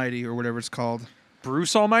 Evan Almighty or whatever it's called.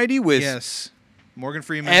 Bruce Almighty with Yes, Morgan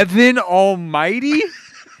Freeman. Evan Almighty?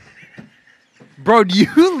 Bro, do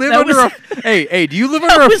you live That under was- a hey? Do you live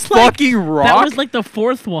That under a was like- fucking rock? That was like the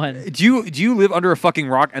fourth one. do you live under a fucking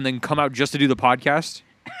rock and then come out just to do the podcast?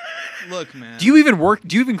 Look, man. Do you even work?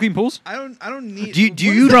 Do you even clean pools? I don't need. Do you- what do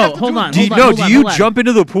does you- that Bro, have to hold do with on, Do you, hold no, on, do you hold on. jump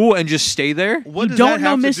into the pool and just stay there? What You does don't that know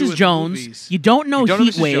have to do Mrs. with Jones. movies? You don't know You don't know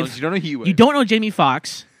Mrs. Heatwave. Jones. You don't know Heatwave. You don't know Jamie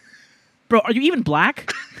Foxx. Bro, are you even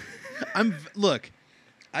black? Look.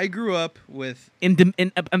 I grew up with In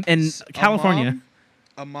California.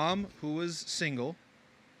 a mom who was single.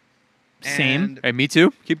 Same. And Hey, me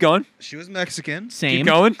too. Keep going. she was Mexican. Same. Keep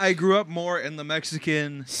going. I grew up more in the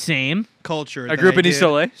Mexican Same. culture. I than grew up in East did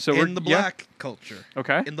LA, so we're in the yeah. black culture.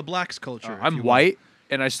 Okay. In the blacks culture. if I'm you will. white,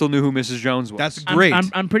 and I still knew who Mrs. Jones was. That's I'm- great.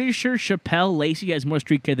 I'm pretty sure Chappelle Lacey has more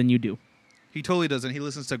street cred than you do. He totally doesn't. He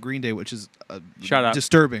listens to Green Day, which is Shut up.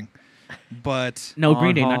 disturbing. But No, Green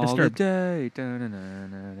On Day, not Disturbed. holiday,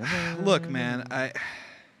 da-na-na-na-na-na. look, man, I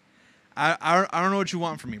don't know what you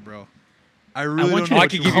want from me, bro. I really want don't know. you Oh, I what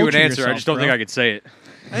could you give you an Culture answer. I yourself, just don't bro. think I could say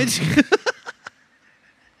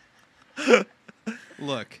it.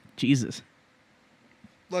 Look, Jesus.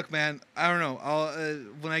 look, man. I don't know. I'll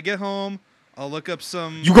when I get home, I'll look up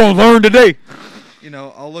some. You gonna learn today.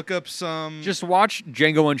 I'll look up some. Just watch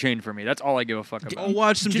Django Unchained for me. That's all I give a fuck about. I'll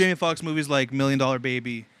watch some just- Jamie Foxx movies like $1 Million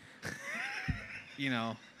Baby.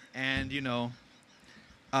 And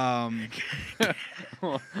Oh,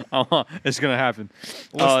 it's gonna happen.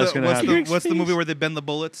 what's, it's gonna happen. what's the movie where they bend the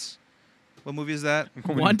bullets? What movie is that?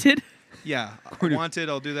 Wanted? Yeah, Wanted.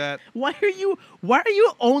 I'll do that. Why are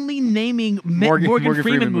you only naming Morgan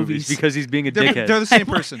Freeman movies? because he's being a They're, dickhead. they're the same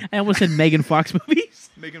person. I almost said Megan Fox movies.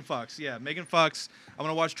 Megan Fox. Yeah, Megan Fox. I'm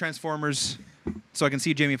gonna watch Transformers so I can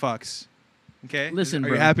see Jamie Fox. Okay. Listen, are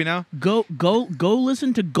bro. you happy now? Go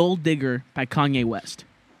listen to Gold Digger by Kanye West.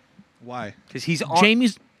 Why? Because he's on.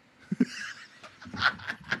 Jamie's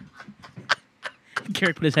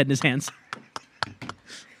Garrett put his head in his hands.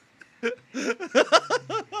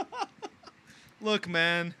 Look,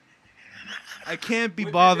 man. I can't be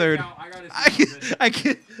bothered.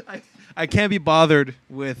 I can't be bothered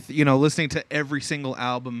with listening to every single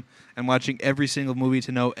album and watching every single movie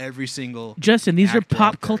to know every single. Justin, these are Actor pop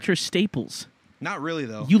out there. culture staples. Not really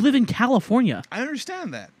though. You live in California. I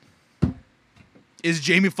understand that. Is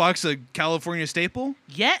Jamie Foxx a California staple?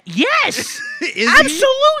 Yeah. Yes. Is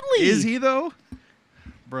Absolutely. He? Is he though?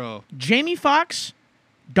 Bro. Jamie Foxx,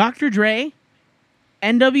 Dr. Dre,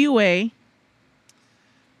 NWA.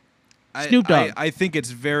 Snoop Dogg. I think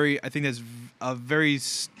it's very. I think that's a very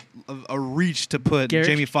a reach to put Garrick-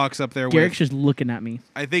 Jamie Foxx up there Garrick's with. just looking at me.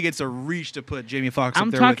 I think it's a reach to put Jamie Foxx I'm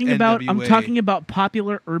up there talking with about. NWA. I'm talking about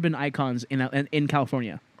popular urban icons in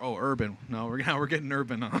California. Oh, urban. No, we're getting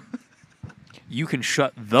urban. Huh? You can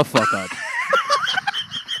shut the fuck up.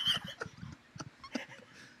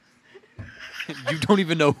 You don't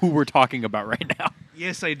even know who we're talking about right now.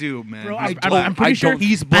 Yes, I do, man. Bro, He's I'm black. pretty sure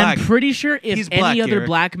He's black. I'm pretty sure if He's any black, other Garrick.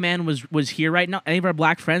 black man was here right now, any of our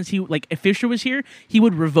black friends, if Fisher was here, he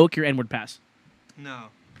would revoke your N-word pass. No,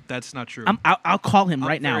 that's not true. I'll call him I'm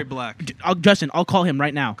right now. very black. Justin, I'll call him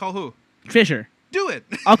right now. Call who? Fisher. Do it.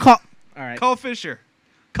 I'll call. All right. Call Fisher.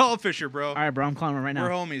 Call Fisher, bro. All right, bro. I'm calling him right now. We're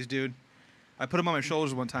homies, dude. I put him on my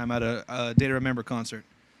shoulders one time at a Day to Remember concert.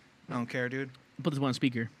 I don't care, dude. Put this one on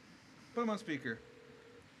speaker. Put him on speaker.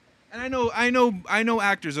 And I know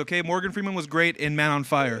actors. Okay, Morgan Freeman was great in Man on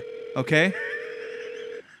Fire. Okay,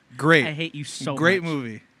 great. I hate you so Great much.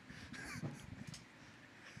 movie.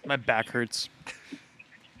 My back hurts.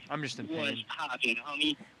 I'm just in What's pain. poppin',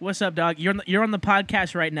 homie? What's up, dog? You're on the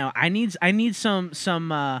podcast right now. I need some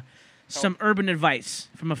urban advice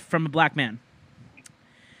from a black man.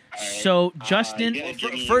 So Justin, yeah.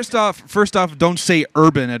 First off, don't say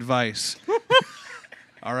urban advice.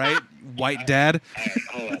 All right, white dad. All right,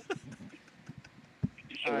 hold up.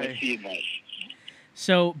 So what's the advice?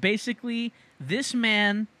 so basically, this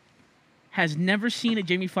man has never seen a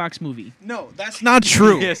Jamie Foxx movie. No, that's not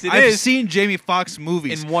true. Yes, it I've is. seen Jamie Foxx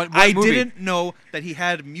movies. In what I movie? didn't know that he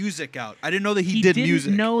had music out. I didn't know that he did didn't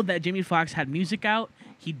music. know that Jamie Foxx had music out.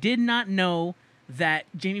 He did not know that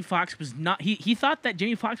Jamie Foxx was not. He thought that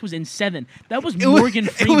Jamie Foxx was in Seven. That was Morgan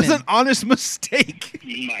It Freeman. was an honest mistake.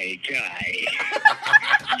 My guy.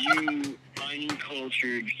 You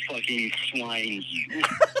uncultured fucking swine, you.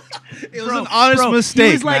 It was an honest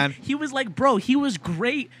mistake, man. He was like, bro, he was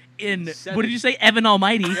great in. Seven. What did you say? Evan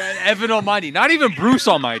Almighty. Evan Almighty, not even Bruce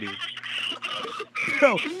Almighty.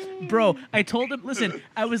 Bro, I told him. Listen,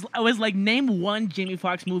 I was like, name one Jamie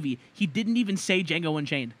Foxx movie. He didn't even say Django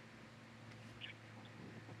Unchained.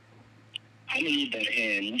 I need that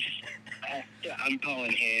hands. I'm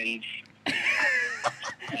calling hands.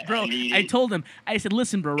 Bro, need I it. told him. I said,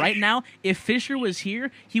 listen, bro. Right now, if Fisher was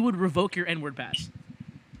here, he would revoke your N-word pass.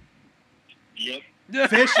 Yep.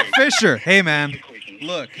 Fisher, hey man,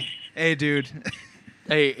 look, hey dude,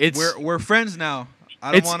 Hey, it's we're friends now.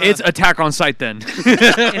 I don't want it's to. attack on site then.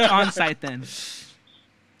 It's on site then.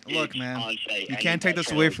 Look, It's man, on site. you I can't need take that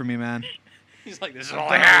this away trailer. from me, man. He's like, this is I've all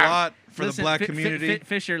done I a have. lot for Listen, the black community.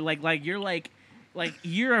 Fisher, like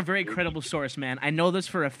you're a very credible source, man. I know this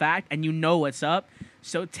for a fact, and you know what's up.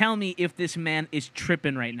 So tell me if this man is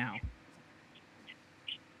tripping right now.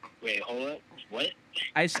 Wait, hold up. What?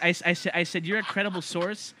 I said you're a credible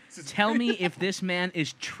source. Tell me if this man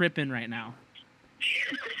is tripping right now.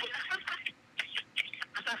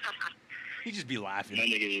 He'd just be My laughing.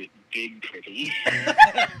 nigga is big tripping.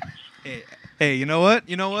 Hey, you know what?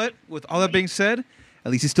 You know what? With all that being said,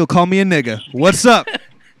 at least he still called me a nigga. What's up?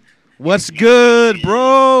 What's good,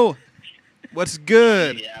 bro? What's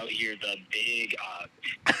good? Yeah, out here, the big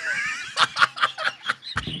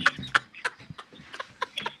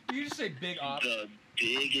You just say big op. the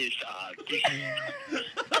biggest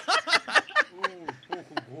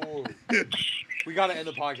We gotta end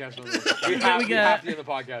the podcast. On this. We We got- have to end the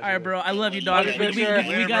podcast. All right, bro. I love you, dog. Later, We Fisher. got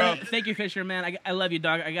Later, it. Thank you, Fisher, man. I love you,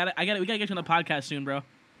 dog. We gotta get you on the podcast soon, bro. All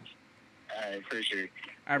for sure.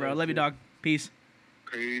 right, bro. I love you, dog. Peace.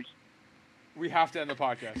 Cruise. We have to end the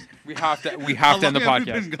podcast. We have to end the How long have we podcast.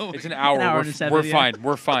 been going? It's an hour. An hour we're and 7, we're yeah. fine.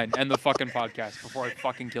 We're fine. End the fucking podcast before I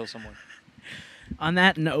fucking kill someone. On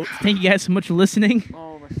that note, thank you guys so much for listening.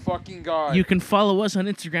 Oh my fucking god. You can follow us on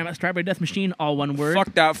Instagram at Strawberry Death Machine, all one word.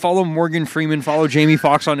 Fuck that. Follow Morgan Freeman. Follow Jamie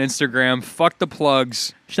Foxx on Instagram. Fuck the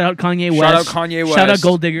plugs. Shout out Kanye West. Shout out Kanye Shout out West.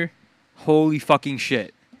 Gold Digger. Holy fucking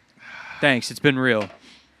shit. Thanks. It's been real.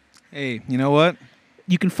 Hey, you know what?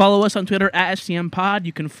 You can follow us on Twitter at SCMPod.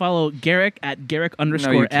 You can follow Garrick at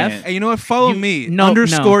Garrick_F. can't. Hey, you know what? Follow You- me. no,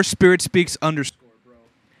 underscore no. Spirit Speaks underscore.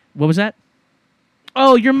 What was that?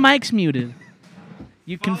 Oh, your mic's muted.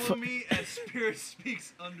 You can me at Spirit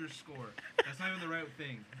Speaks underscore. That's not even the right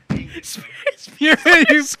thing.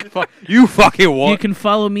 You fucking what? you can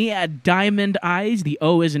follow me at Diamond Eyes. The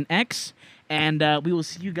O is an X. And we will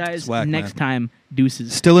see you guys Swag, next man. time.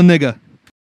 Deuces. Still a nigga.